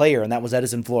one player, and that was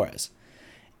Edison Flores.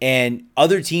 And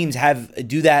other teams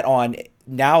do that on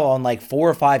like 4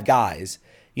 or 5 guys.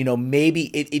 Maybe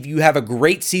if you have a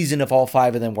great season, if all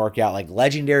 5 of them work out, like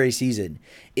legendary season,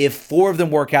 if 4 of them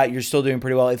work out, you're still doing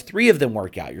pretty well. If 3 of them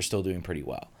work out, you're still doing pretty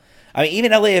well. I mean,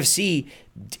 even LAFC,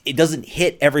 it doesn't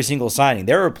hit every single signing.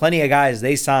 There are plenty of guys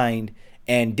they signed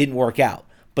and didn't work out,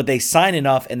 but they sign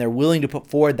enough and they're willing to put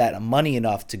forward that money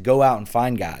enough to go out and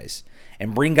find guys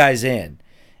and bring guys in.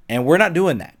 And we're not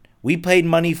doing that. We paid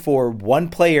money for one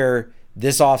player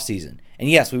this offseason. And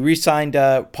yes, we re-signed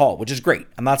Paul, which is great.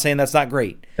 I'm not saying that's not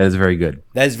great. That is very good.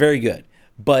 That is very good.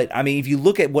 But, I mean, if you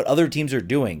look at what other teams are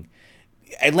doing,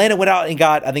 Atlanta went out and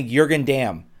got, I think, Jurgen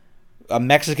Damm, a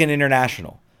Mexican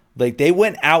international. Like, they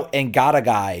went out and got a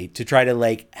guy to try to,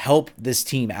 like, help this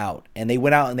team out. And they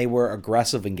went out and they were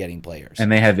aggressive in getting players.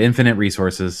 And they have infinite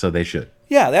resources, so they should.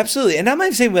 Yeah, absolutely. And I'm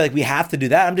not saying, like, we have to do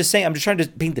that. I'm just trying to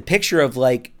paint the picture of,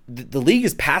 like, the league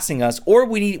is passing us. Or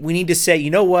we need to say, you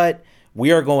know what?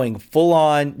 We are going full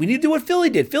on. We need to do what Philly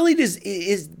did. Philly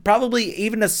is probably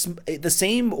even the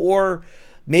same or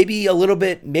maybe a little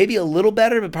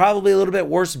better, but probably a little bit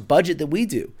worse budget than we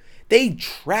do. They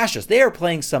trash us. They are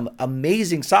playing some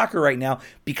amazing soccer right now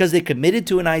because they committed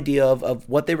to an idea of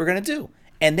what they were going to do.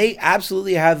 and they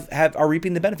absolutely are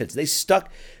reaping the benefits.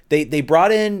 They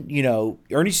brought in,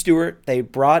 Ernie Stewart, they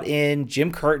brought in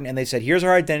Jim Curtin, and they said, here's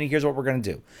our identity, here's what we're going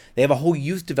to do. They have a whole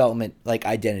youth development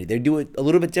identity. They do it a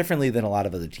little bit differently than a lot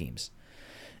of other teams.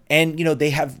 And, they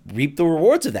have reaped the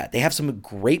rewards of that. They have some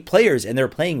great players, and they're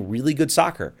playing really good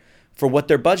soccer for what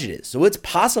their budget is. So it's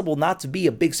possible not to be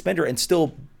a big spender and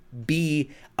still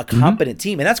be a competent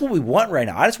team. And that's what we want right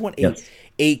now. I just want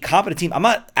a competent team. I'm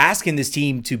not asking this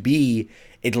team to be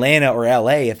Atlanta or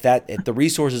LA if the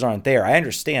resources aren't there. I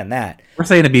understand that. We're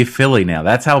saying to be Philly now.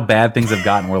 That's how bad things have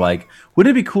gotten. We're like,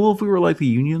 wouldn't it be cool if we were like the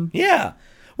Union? Yeah.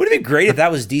 Wouldn't it be great if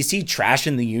that was DC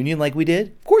trashing the Union like we did?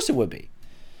 Of course it would be.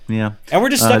 Yeah. And we're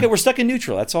just stuck in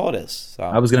neutral. That's all it is. So.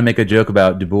 I was going to make a joke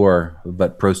about De Boer,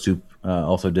 but ProStoop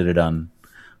also did it on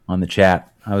the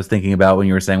chat. I was thinking about when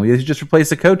you were saying we should just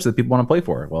replace a coach that people want to play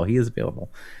for. Well, he is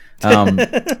available.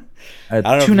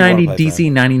 290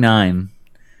 DC 99,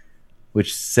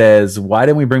 which says, why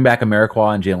didn't we bring back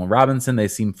Amarikwa and Jalen Robinson? They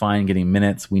seem fine getting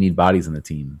minutes. We need bodies in the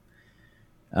team.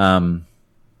 I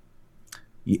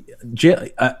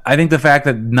think the fact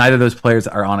that neither of those players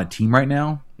are on a team right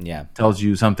now tells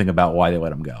you something about why they let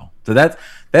them go. So that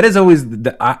is always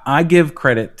I give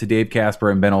credit to Dave Casper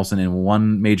and Ben Olsen in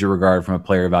one major regard from a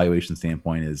player evaluation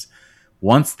standpoint is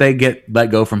once they get let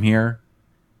go from here,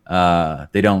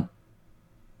 they don't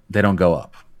go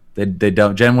up. They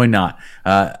don't, generally not.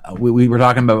 We were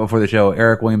talking about before the show.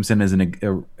 Eric Williamson is an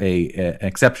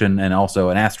exception and also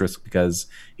an asterisk because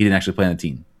he didn't actually play on the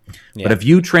team. Yeah. But if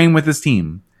you train with this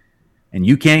team and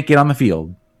you can't get on the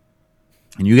field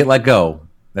and you get let go,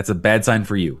 that's a bad sign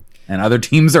for you. And other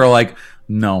teams are like,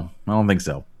 no, I don't think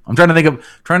so. I'm trying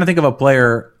to think of a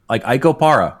player like Ike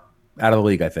Opara out of the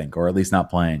league, I think, or at least not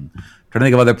playing. I'm trying to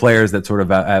think of other players that sort of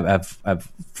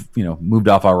have moved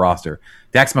off our roster.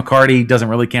 Dax McCarty doesn't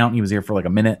really count. He was here for like a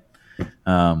minute.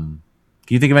 Can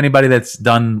you think of anybody that's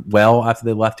done well after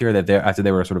they left here after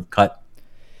they were sort of cut?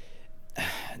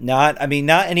 Not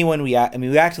anyone we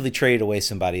actively traded away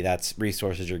somebody that's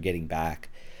resources you're getting back.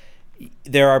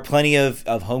 There are plenty of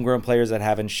homegrown players that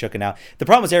haven't shooken out. The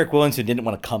problem is Eric Williamson didn't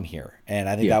want to come here, and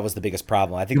I think that was the biggest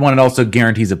problem. I think he wanted also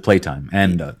guarantees of playtime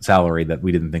and salary that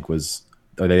we didn't think was,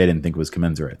 or they didn't think was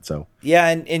commensurate. So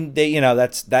and they,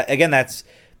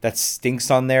 that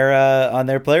stinks on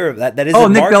their player. That is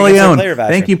Nick DeLeon.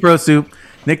 Thank you, Pro Soup.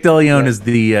 Nick DeLeon is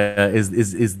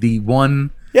the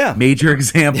one major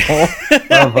example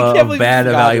of bad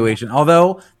evaluation.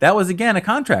 Although that was again a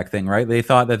contract thing, right? They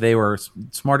thought that they were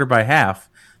smarter by half,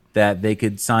 that they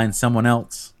could sign someone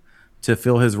else to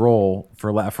fill his role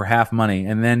for half money,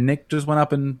 and then Nick just went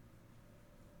up and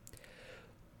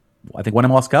I think won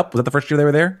MLS Cup. Was that the first year they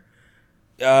were there?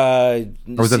 Or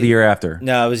was that the year after?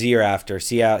 No, it was the year after.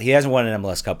 See, he hasn't won an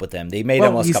MLS Cup with them. They made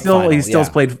MLS Cup final. He still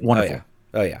played wonderful.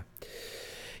 Oh yeah.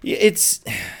 It's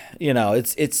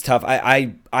it's tough.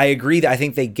 I agree that I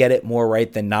think they get it more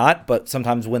right than not, but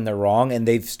sometimes when they're wrong, and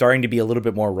they've starting to be a little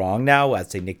bit more wrong now.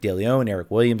 I'd say Nick DeLeon, Eric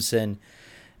Williamson.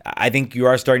 I think you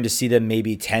are starting to see them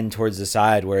maybe tend towards the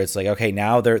side where it's like, okay,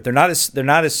 now they're not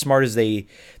as smart as they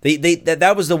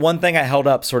that was the one thing I held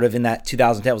up sort of in that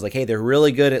 2010. I was like, hey, they're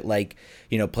really good at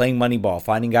playing money ball,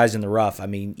 finding guys in the rough. I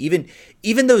mean, even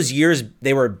those years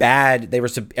they were bad.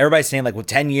 Everybody's saying like, well,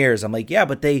 10 years. I'm like, yeah,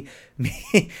 but they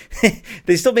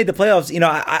still made the playoffs.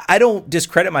 I don't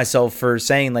discredit myself for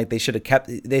saying like they should have kept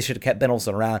Ben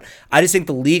Olsen around. I just think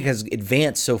the league has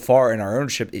advanced so far in our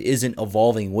ownership, it isn't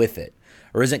evolving with it.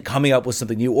 Or isn't coming up with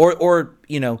something new, or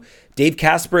Dave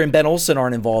Casper and Ben Olsen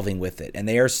aren't evolving with it, and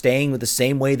they are staying with the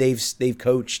same way they've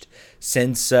coached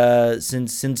since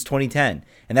 2010,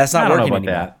 and that's not working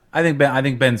anymore. That. I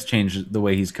think Ben's changed the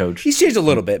way he's coached. He's changed a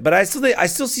little bit, but I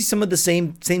still see some of the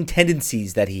same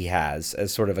tendencies that he has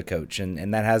as sort of a coach,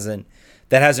 and that hasn't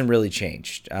really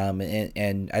changed.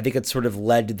 And I think it's sort of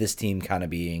led to this team kind of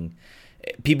being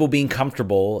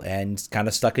comfortable and kind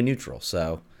of stuck in neutral.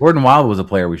 So Gordon Wild was a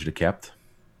player we should have kept.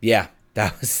 Yeah,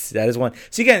 that is one.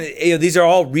 So again, these are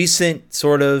all recent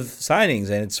sort of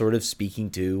signings, and it's sort of speaking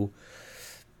to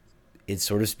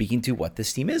what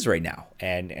this team is right now,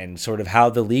 and sort of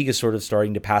how the league is sort of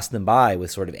starting to pass them by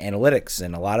with sort of analytics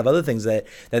and a lot of other things that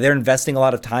they're investing a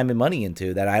lot of time and money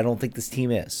into that I don't think this team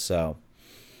is. So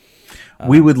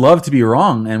we would love to be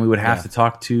wrong, and we would have to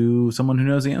talk to someone who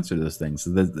knows the answer to those things.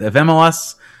 So if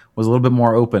MLS was a little bit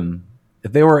more open.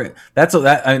 If they were,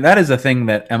 that is a thing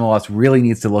that MLS really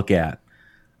needs to look at.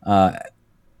 I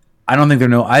don't think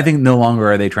I think no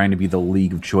longer are they trying to be the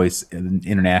league of choice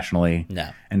internationally,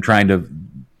 and trying to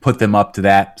put them up to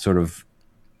that sort of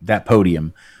that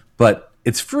podium. But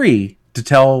it's free to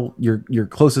tell your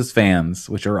closest fans,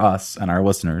 which are us and our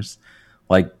listeners,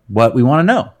 like what we want to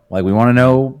know. Like we want to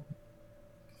know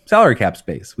salary cap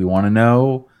space. We want to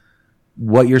know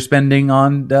what you're spending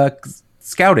on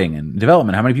scouting and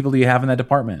development. How many people do you have in that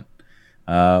department?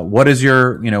 What is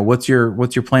your, what's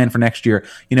your plan for next year?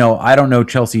 I don't know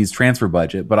Chelsea's transfer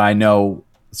budget, but I know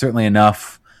certainly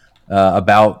enough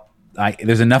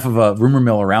there's enough of a rumor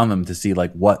mill around them to see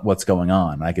like what's going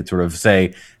on. I could sort of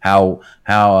say how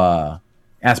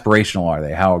aspirational are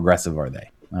they, how aggressive are they,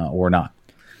 or not.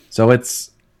 So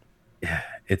it's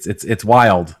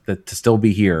wild to still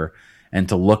be here and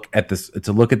to look at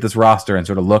this roster and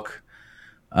sort of look.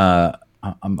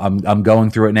 I'm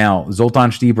going through it now.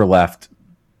 Zoltan Stieber left,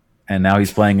 and now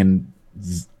he's playing in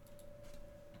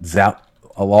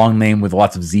a long name with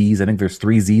lots of Z's. I think there's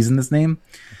 3 Z's in this name.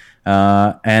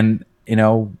 And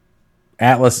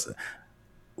Atlas,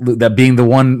 that being the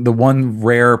one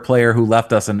rare player who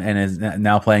left us and is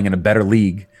now playing in a better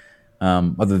league,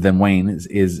 other than Wayne,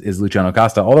 is Luciano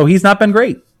Costa. Although he's not been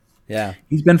great. Yeah,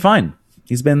 he's been fine.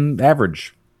 He's been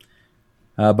average.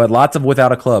 But lots of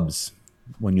without a clubs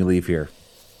when you leave here.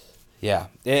 Yeah,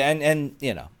 and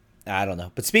I don't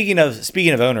know. But speaking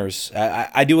of owners,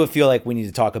 I do feel like we need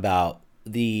to talk about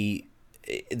the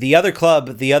other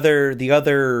club, the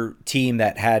other team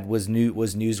that was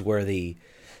newsworthy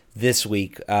this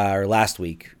week or last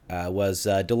week was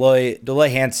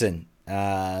Deloy Hansen,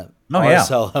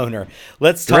 RSL owner.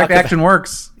 Let's talk. Direct action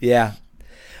works. Yeah.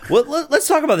 Well, let's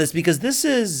talk about this because this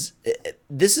is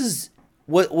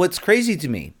what's crazy to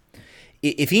me.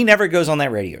 If he never goes on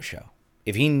that radio show,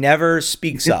 if he never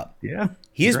speaks up,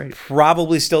 he is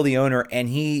probably still the owner, and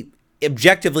he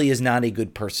objectively is not a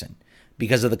good person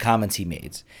because of the comments he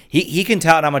made. He can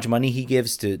tout how much money he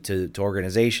gives to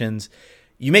organizations.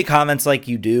 You make comments like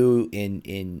you do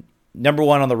in number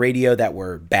one on the radio that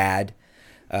were bad,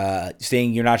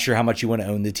 saying you're not sure how much you want to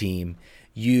own the team.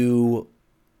 You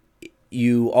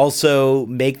also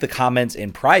make the comments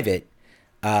in private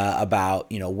about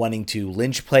wanting to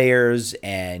lynch players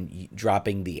and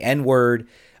dropping the N-word.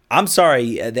 I'm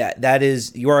sorry, that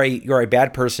is you're a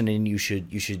bad person, and you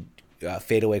should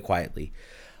fade away quietly.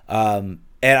 And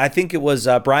I think it was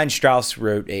Brian Strauss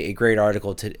wrote a great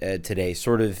article today,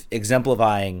 sort of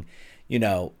exemplifying,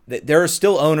 there are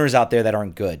still owners out there that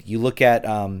aren't good. You look at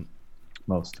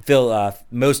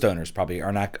most owners probably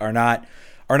are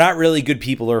not really good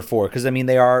people or for, because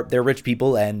they're rich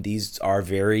people, and these are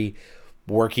very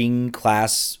working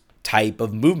class type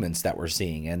of movements that we're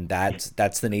seeing, and that's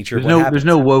the nature of what happens. There's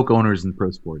no woke owners in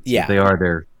pro sports. Yeah, if they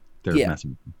are. They're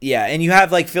messing. Yeah, and you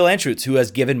have like Phil Anschutz, who has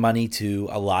given money to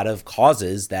a lot of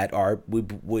causes that are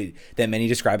that many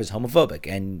describe as homophobic,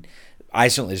 and I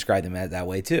certainly describe them that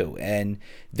way too. And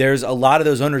there's a lot of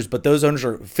those owners, but those owners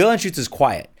are. Phil Anschutz is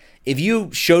quiet. If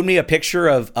you showed me a picture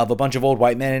of a bunch of old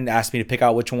white men and asked me to pick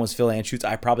out which one was Phil Anschutz,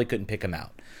 I probably couldn't pick him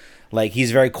out. Like,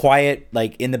 he's very quiet,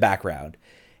 like in the background.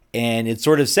 And it's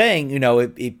sort of saying,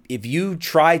 if you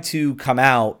try to come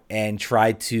out and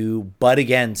try to butt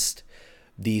against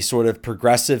the sort of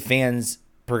progressive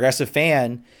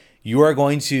fan, you are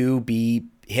going to be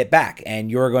hit back, and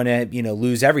you're going to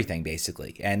lose everything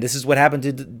basically. And this is what happened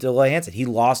to Deloy Hansen. He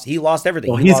lost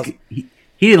everything. Well,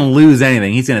 he didn't lose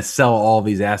anything. He's going to sell all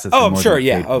these assets. Oh, I'm sure.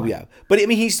 Yeah. Oh, yeah. But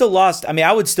he still lost.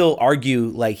 I would still argue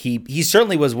like he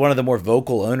certainly was one of the more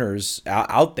vocal owners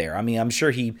out there. I'm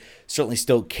sure he certainly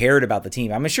still cared about the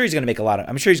team. I'm sure he's going to make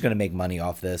I'm sure he's going to make money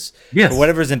off this. Yes. For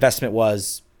whatever his investment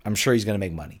was, I'm sure he's going to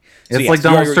make money. So it's like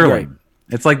Donald Sterling.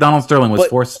 It's like Donald Sterling was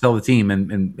forced to sell the team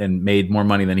and made more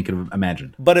money than he could have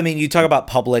imagined. But you talk about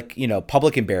public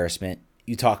embarrassment.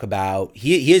 You talk about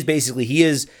he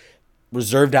is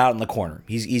reserved out in the corner.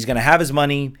 He's going to have his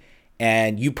money,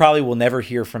 and you probably will never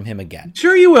hear from him again.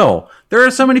 Sure, you will. There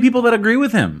are so many people that agree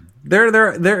with him. There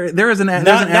is an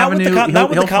avenue. Not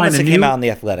with the comments that came out in The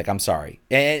Athletic. I'm sorry,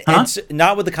 and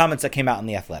not with the comments that came out in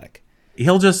The Athletic.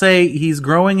 He'll just say he's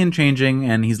growing and changing,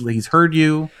 and he's heard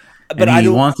you, but he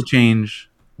wants to change.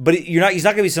 But he's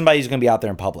not going to be somebody who's going to be out there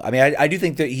in public. I do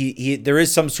think that there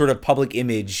is some sort of public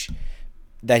image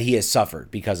that he has suffered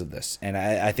because of this, and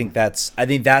I think that's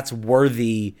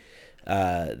worthy.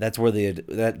 That's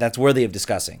worthy of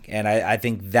discussing, and I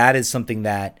think that is something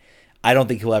that I don't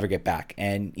think he'll ever get back.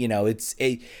 And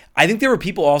I think there were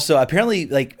people also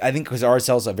apparently I think because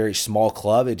RSL is a very small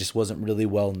club, it just wasn't really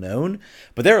well known.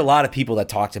 But there are a lot of people that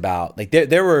talked about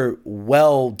there were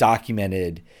well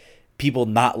documented people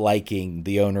not liking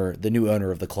the new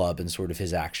owner of the club and sort of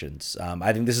his actions.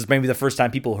 I think this is maybe the first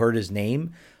time people heard his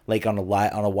name on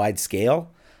a wide scale.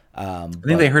 I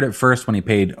think they heard it first when he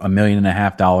paid $1.5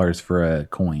 million for a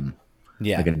coin,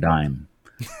 like a dime.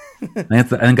 I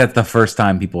think that's the first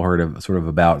time people heard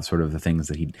about the things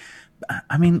that he.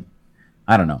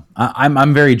 I don't know.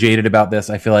 I'm very jaded about this.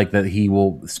 I feel like that he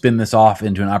will spin this off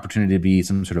into an opportunity to be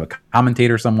some sort of a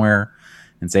commentator somewhere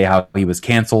and say how he was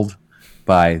canceled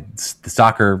by the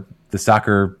soccer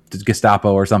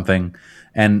Gestapo or something,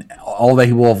 and all that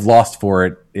he will have lost for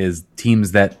it is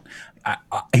teams that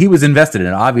he was invested in.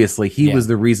 Obviously, he was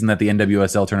the reason that the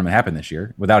NWSL tournament happened this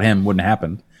year. Without him, it wouldn't have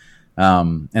happened.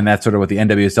 And that's sort of what the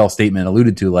NWSL statement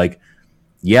alluded to. Like,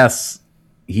 yes,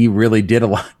 he really did a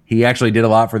lot. He actually did a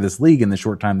lot for this league in the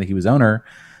short time that he was owner.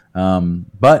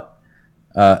 But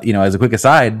as a quick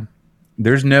aside,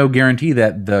 there's no guarantee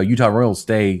that the Utah Royals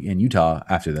stay in Utah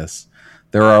after this.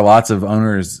 There are lots of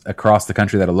owners across the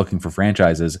country that are looking for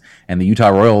franchises, and the Utah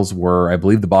Royals were, I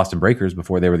believe, the Boston Breakers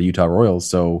before they were the Utah Royals.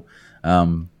 So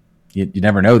you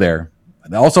never know there.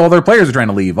 Also, all their players are trying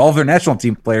to leave. All of their national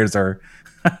team players are.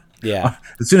 Yeah.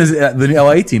 As soon as the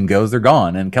LA team goes, they're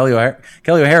gone. And Kelly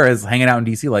O'Hara is hanging out in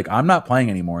DC like, I'm not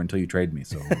playing anymore until you trade me.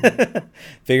 So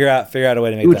figure out a way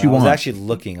to make what that. you I was want. actually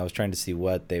looking. I was trying to see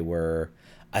what they were.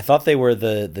 I thought they were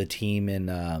the team in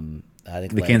I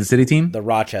think the Kansas City team, the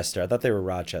Rochester. I thought they were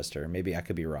Rochester. Maybe I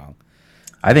could be wrong.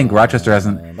 I think Rochester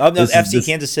hasn't. FC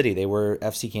Kansas City. They were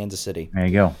FC Kansas City. There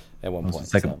you go. At one point.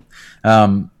 Second.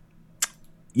 So.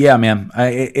 Yeah, man.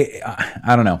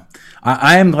 I don't know.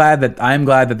 I am glad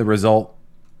that the result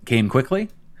came quickly.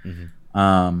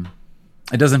 Mm-hmm.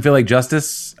 It doesn't feel like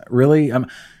justice, really. I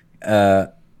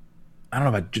don't know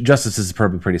about justice is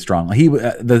probably pretty strong.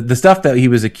 The stuff that he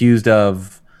was accused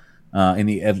of in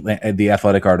the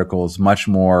Athletic article is much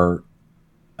more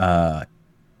of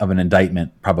an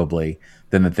indictment probably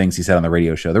than the things he said on the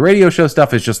radio show. The radio show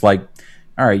stuff is just like,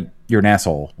 all right, you're an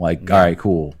asshole. Like, all right,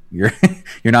 cool. You're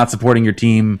not supporting your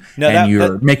team,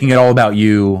 you're making it all about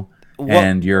you,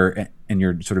 and you're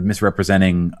sort of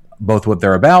misrepresenting both what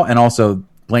they're about and also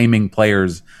blaming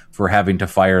players for having to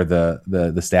fire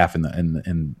the staff and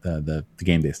the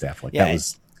game day staff. Like that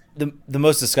was the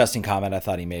most disgusting comment I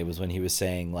thought he made was when he was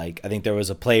saying, like, I think there was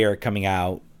a player coming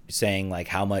out saying like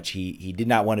how much he did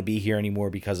not want to be here anymore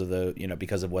because of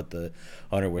what the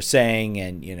owner was saying,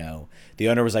 and the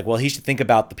owner was like, well, he should think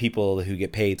about the people who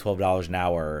get paid $12 an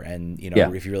hour, and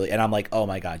if you really, and I'm like, oh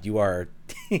my god, you are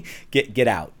get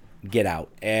out.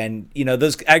 And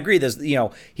those, I agree, those,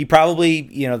 he probably,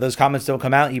 those comments don't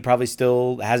come out, he probably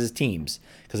still has his teams,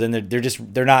 because then they're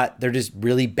just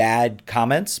really bad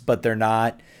comments, but they're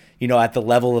not at the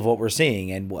level of what we're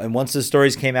seeing. And once the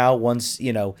stories came out, once,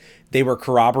 they were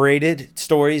corroborated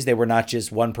stories, they were not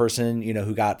just one person,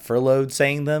 who got furloughed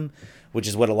saying them, which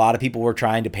is what a lot of people were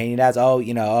trying to paint it as.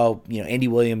 Andy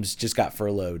Williams just got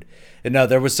furloughed. And no,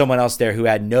 there was someone else there who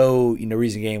had no,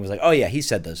 reason game, was like, oh yeah, he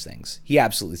said those things. He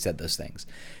absolutely said those things.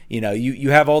 You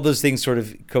have all those things sort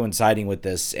of coinciding with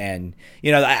this. And,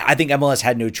 I think MLS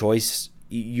had no choice.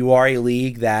 You are a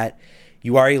league that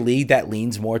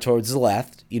leans more towards the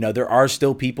left. There are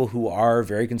still people who are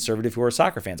very conservative who are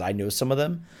soccer fans. I know some of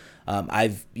them.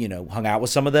 I've hung out with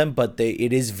some of them, but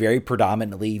it is very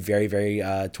predominantly very, very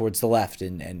towards the left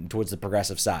and towards the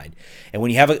progressive side. And when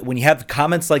you have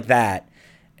comments like that,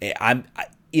 and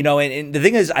the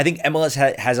thing is, I think MLS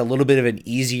has a little bit of an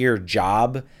easier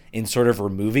job in sort of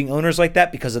removing owners like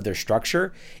that because of their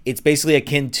structure. It's basically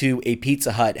akin to a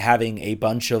Pizza Hut having a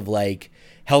bunch of like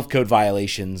health code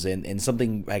violations and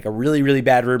something like a really, really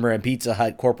bad rumor, and Pizza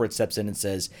Hut corporate steps in and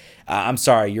says, I'm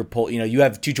sorry, you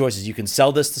have two choices. You can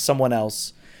sell this to someone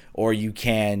else, or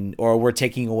we're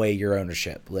taking away your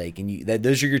ownership.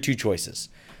 Those are your two choices.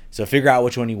 So figure out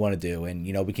which one you want to do. And,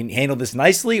 we can handle this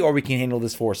nicely, or we can handle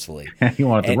this forcefully. You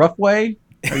want it the rough way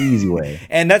or the easy way?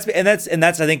 And that's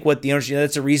I think what the owners,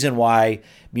 that's the reason why,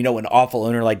 an awful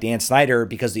owner like Dan Snyder,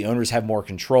 because the owners have more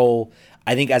control.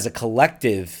 I think as a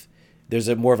collective,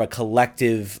 there's more of a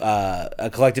collective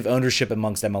ownership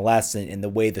amongst MLS, and the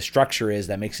way the structure is,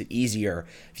 that makes it easier.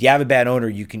 If you have a bad owner,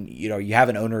 you can, you have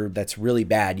an owner that's really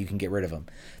bad, you can get rid of him.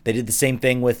 They did the same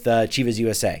thing with Chivas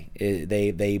USA.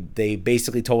 They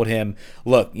basically told him,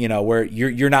 look,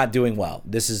 you're not doing well.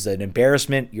 This is an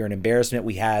embarrassment. You're an embarrassment.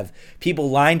 We have people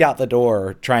lined out the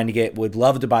door would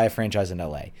love to buy a franchise in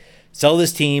LA. Sell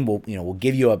this team. We'll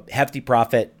give you a hefty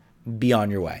profit. Be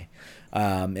on your way.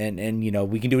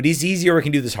 And we can do it easy, or we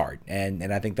can do this hard. And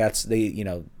I think that's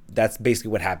that's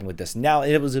basically what happened with this. Now,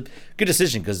 it was a good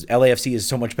decision because LAFC is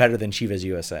so much better than Chivas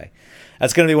USA.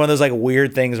 That's going to be one of those like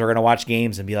weird things we're going to watch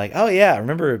games and be like, oh yeah,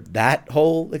 remember that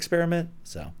whole experiment?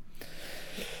 So,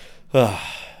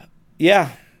 yeah,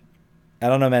 I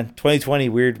don't know, man. 2020,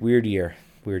 weird year.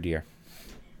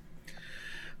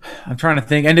 I'm trying to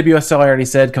think. NWSL, I already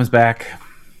said, comes back.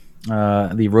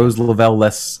 The Rose Lavelle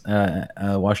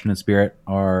Washington Spirit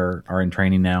are in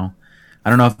training now. I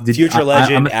don't know if future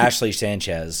legend Ashley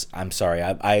Sanchez. I'm sorry,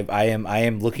 I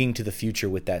am looking to the future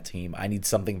with that team. I need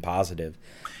something positive.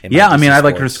 Yeah, I mean, I'd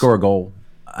like her to score a goal.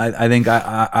 I think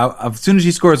as soon as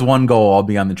she scores one goal, I'll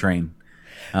be on the train.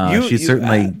 She's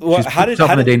certainly she's put herself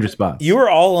in a dangerous spot. You were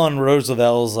all on Rose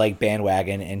Lavelle's like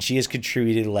bandwagon, and she has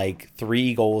contributed like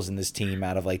 3 goals in this team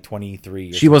out of like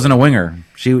 23. She wasn't a winger.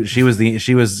 She was a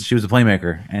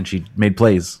playmaker, and she made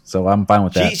plays. So I'm fine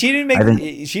with that. She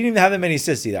didn't have that many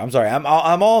assists either. I'm sorry. I'm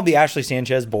all on the Ashley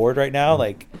Sanchez board right now.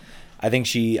 Like, I think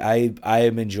I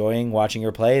am enjoying watching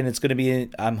her play, and it's going to be.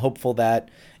 I'm hopeful that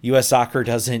U.S. Soccer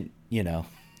doesn't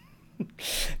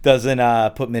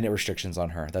put minute restrictions on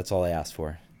her. That's all I asked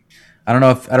for. I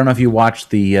don't know if you watched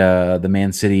the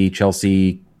Man City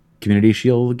Chelsea Community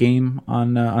Shield game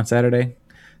on Saturday.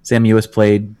 Sam Ewis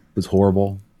played, was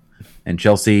horrible, and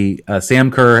Chelsea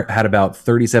Sam Kerr had about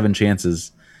 37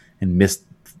 chances and missed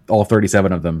all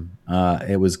 37 of them.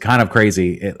 It was kind of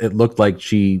crazy. It looked like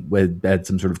she had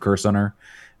some sort of curse on her.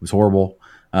 It was horrible.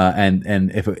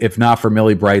 And if not for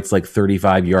Millie Bright's like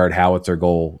 35-yard howitzer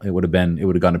goal, it would have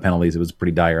gone to penalties. It was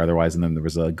pretty dire otherwise. And then there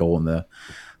was a goal in the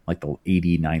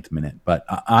 89th minute. But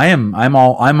I'm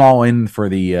all in for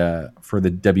the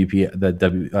WPS.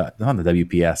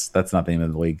 That's not the name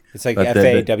of the league. It's like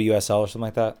FAWSL or something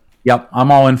like that. Yep,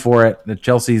 I'm all in for it. The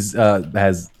Chelsea's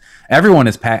everyone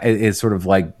is sort of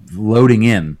like loading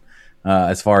in.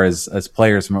 As far as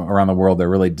players from around the world, they're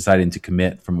really deciding to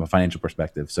commit from a financial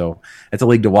perspective. So it's a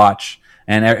league to watch,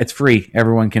 and it's free.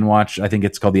 Everyone can watch. I think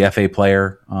it's called the FA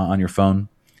Player on your phone,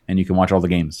 and you can watch all the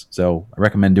games. So I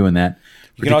recommend doing that.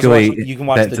 You can also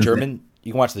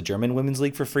watch the German Women's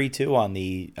League for free too. On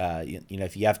the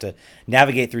if you have to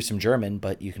navigate through some German,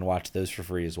 but you can watch those for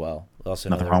free as well. Also,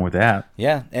 nothing wrong with that.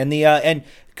 Yeah, and and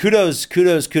kudos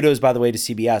by the way to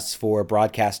CBS for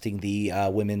broadcasting the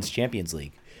Women's Champions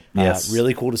League. Yes,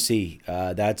 really cool to see.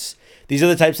 These are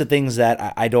the types of things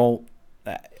that I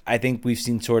think we've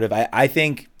seen sort of. I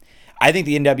think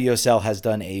the NWSL has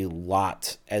done a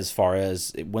lot as far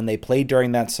as when they played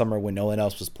during that summer when no one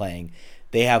else was playing.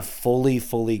 They have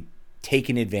fully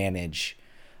taken advantage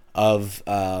of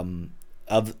their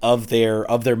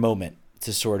moment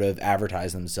to sort of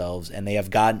advertise themselves, and they have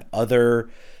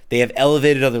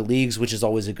elevated other leagues, which is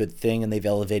always a good thing, and they've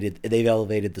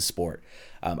elevated the sport.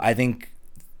 I think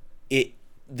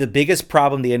the biggest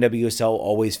problem the NWSL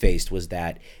always faced was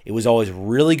that it was always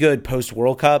really good post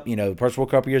World Cup. Post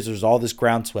World Cup years, there was all this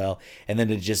groundswell, and then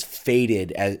it just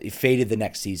faded the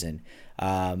next season.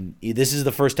 This is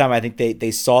the first time I think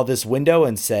they saw this window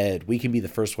and said, we can be the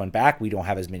first one back. We don't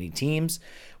have as many teams.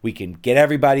 We can get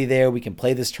everybody there. We can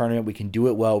play this tournament. We can do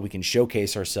it well. We can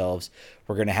showcase ourselves.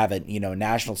 We're going to have a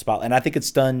national spot. And I think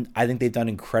they've done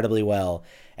incredibly well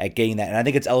at getting that. And I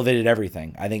think it's elevated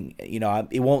everything. I think,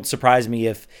 it won't surprise me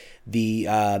if the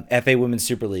FA Women's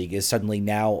Super League is suddenly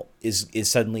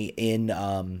in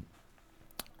on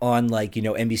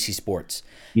NBC Sports.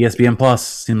 ESPN Plus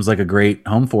seems like a great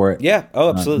home for it. Yeah. Oh,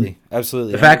 absolutely.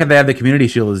 Absolutely. The fact that they have the Community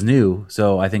Shield is new.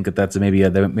 So I think that's maybe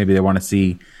they want to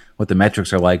see what the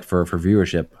metrics are like for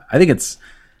viewership. I think it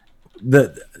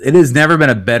has never been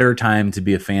a better time to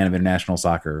be a fan of international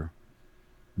soccer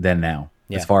than now.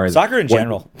 Yeah. As far as soccer in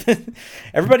general,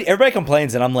 everybody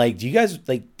complains, and I'm like, do you guys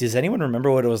does anyone remember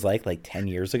what it was like 10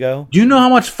 years ago? Do you know how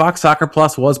much Fox Soccer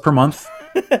Plus was per month?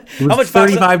 It was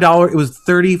 $35. It was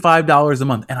 $35 a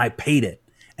month, and I paid it.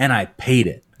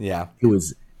 Yeah, it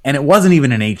wasn't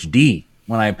even in HD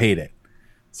when I paid it.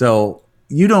 So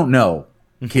you don't know,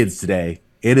 kids today.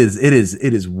 It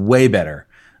is way better.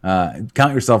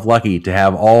 Count yourself lucky to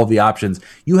have all the options.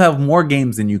 You have more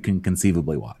games than you can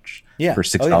conceivably watch. Yeah. For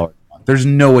 $6 a month. There's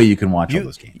no way you can watch all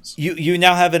those games. You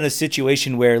now have in a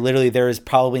situation where literally there is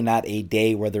probably not a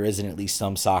day where there isn't at least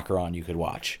some soccer on you could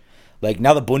watch. Like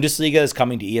now the Bundesliga is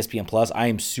coming to ESPN Plus. I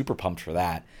am super pumped for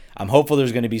that. I'm hopeful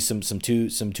there's going to be some two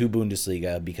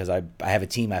Bundesliga because I have a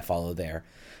team I follow there.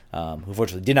 Who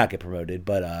unfortunately did not get promoted,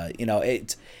 but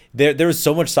there's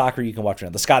so much soccer you can watch right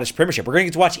now. The Scottish Premiership. We're going to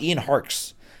get to watch Ian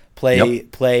Harkes play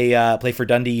for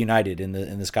Dundee United in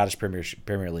the Scottish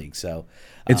Premier League. So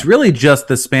it's really just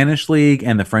the Spanish league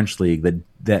and the French league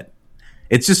that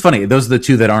it's just funny. Those are the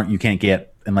two that you can't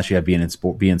get unless you have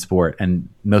beIN Sport, and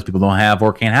most people don't have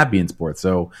or can't have beIN Sport.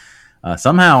 So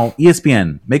somehow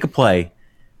ESPN make a play,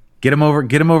 get them over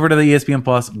to the ESPN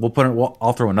Plus.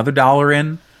 I'll throw another $1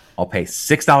 in. I'll pay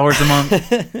 $6 a month,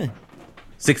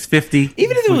 $6.50.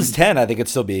 Even if it was $10, I think it'd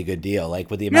still be a good deal.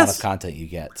 Like with the amount of content you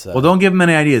get. So. Well, don't give them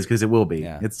any ideas because it will be.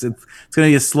 Yeah. It's going to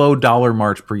be a slow dollar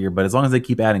march per year, but as long as they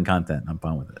keep adding content, I'm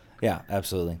fine with it. Yeah,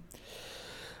 absolutely.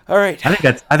 All right. I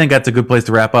think that's a good place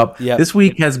to wrap up. Yep. This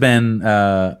week has been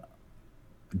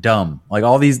dumb. Like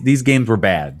all these games were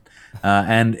bad,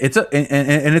 and it's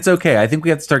okay. I think we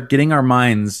have to start getting our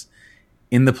minds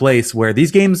in the place where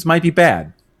these games might be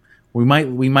bad. We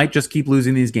might just keep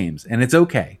losing these games, and it's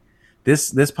okay.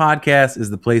 This podcast is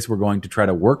the place we're going to try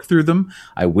to work through them.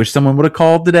 I wish someone would have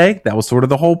called today. That was sort of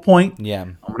the whole point. Yeah,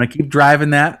 I'm going to keep driving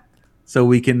that so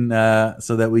we can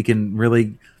so that we can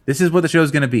really. This is what the show is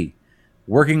going to be: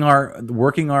 working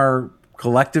our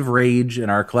collective rage and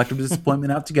our collective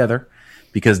disappointment out together,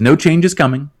 because no change is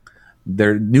coming.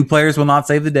 Their new players will not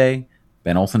save the day.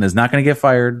 Ben Olsen is not going to get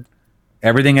fired.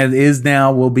 Everything as is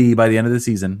now will be by the end of the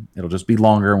season. It'll just be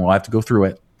longer, and we'll have to go through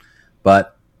it.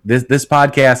 But this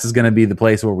podcast is going to be the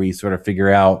place where we sort of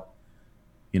figure out,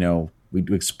 we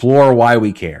explore why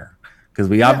we care, because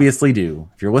we obviously do.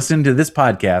 If you're listening to this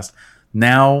podcast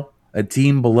now, a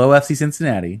team below FC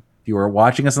Cincinnati, if you are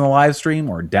watching us on the live stream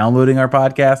or downloading our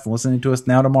podcast and listening to us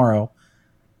now tomorrow,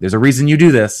 there's a reason you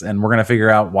do this, and we're going to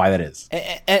figure out why that is.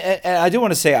 And I do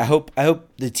want to say, I hope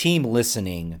the team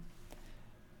listening,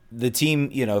 the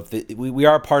team, we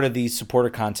are part of the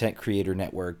supporter content creator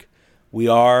network. We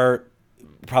are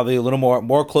probably a little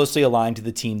more closely aligned to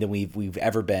the team than we've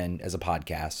ever been as a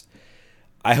podcast.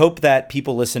 I hope that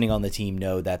people listening on the team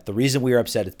know that the reason we are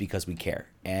upset is because we care,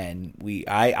 and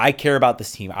I care about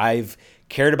this team. I've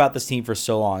cared about this team for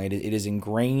so long. It is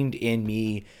ingrained in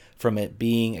me from it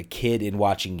being a kid and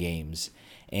watching games,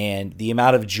 and the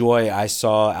amount of joy I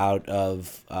saw out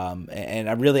of and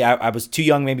I was too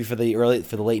young maybe for the late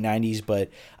 90s, but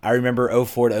I remember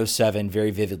 04 to 07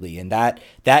 very vividly, and that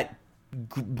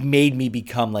made me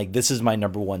become like, this is my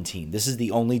number one team. This is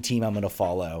the only team I'm going to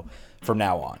follow from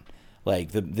now on.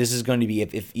 Like this is going to be,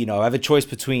 if I have a choice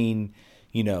between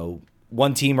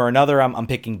one team or another, I'm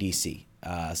picking DC.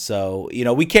 So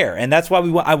we care, and that's why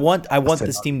I want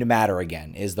this team to matter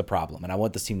again is the problem, and I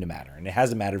want this team to matter, and it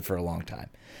hasn't mattered for a long time.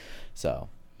 So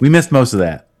we missed most of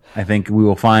that. I think we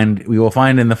will find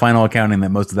in the final accounting that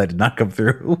most of that did not come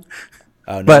through.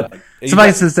 No, but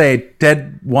suffice to say,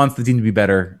 Ted wants the team to be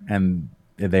better, and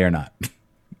they are not.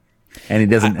 And he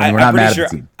doesn't. And we're not mad at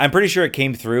the team. I'm pretty sure it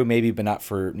came through, maybe, but not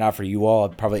for you all.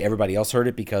 Probably everybody else heard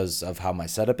it because of how my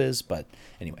setup is. But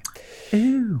anyway.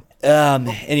 Ew.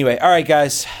 Anyway, all right,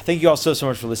 guys. Thank you all so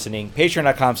much for listening.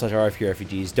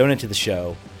 Patreon.com/RFQRefugees. Donate to the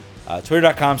show.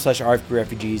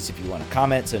 Twitter.com/RFQRefugees if you want to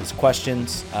comment, send us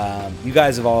questions. You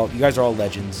guys are all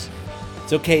legends.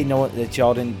 It's okay that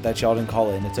y'all didn't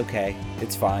call in. It's okay.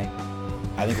 It's fine.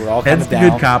 I think we're all kind of down.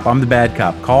 Ted's the good cop. I'm the bad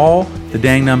cop. Call the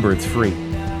dang number. It's free.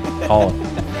 Call it.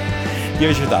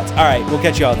 Give us your thoughts. All right, we'll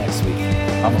catch you all next week.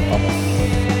 Almost.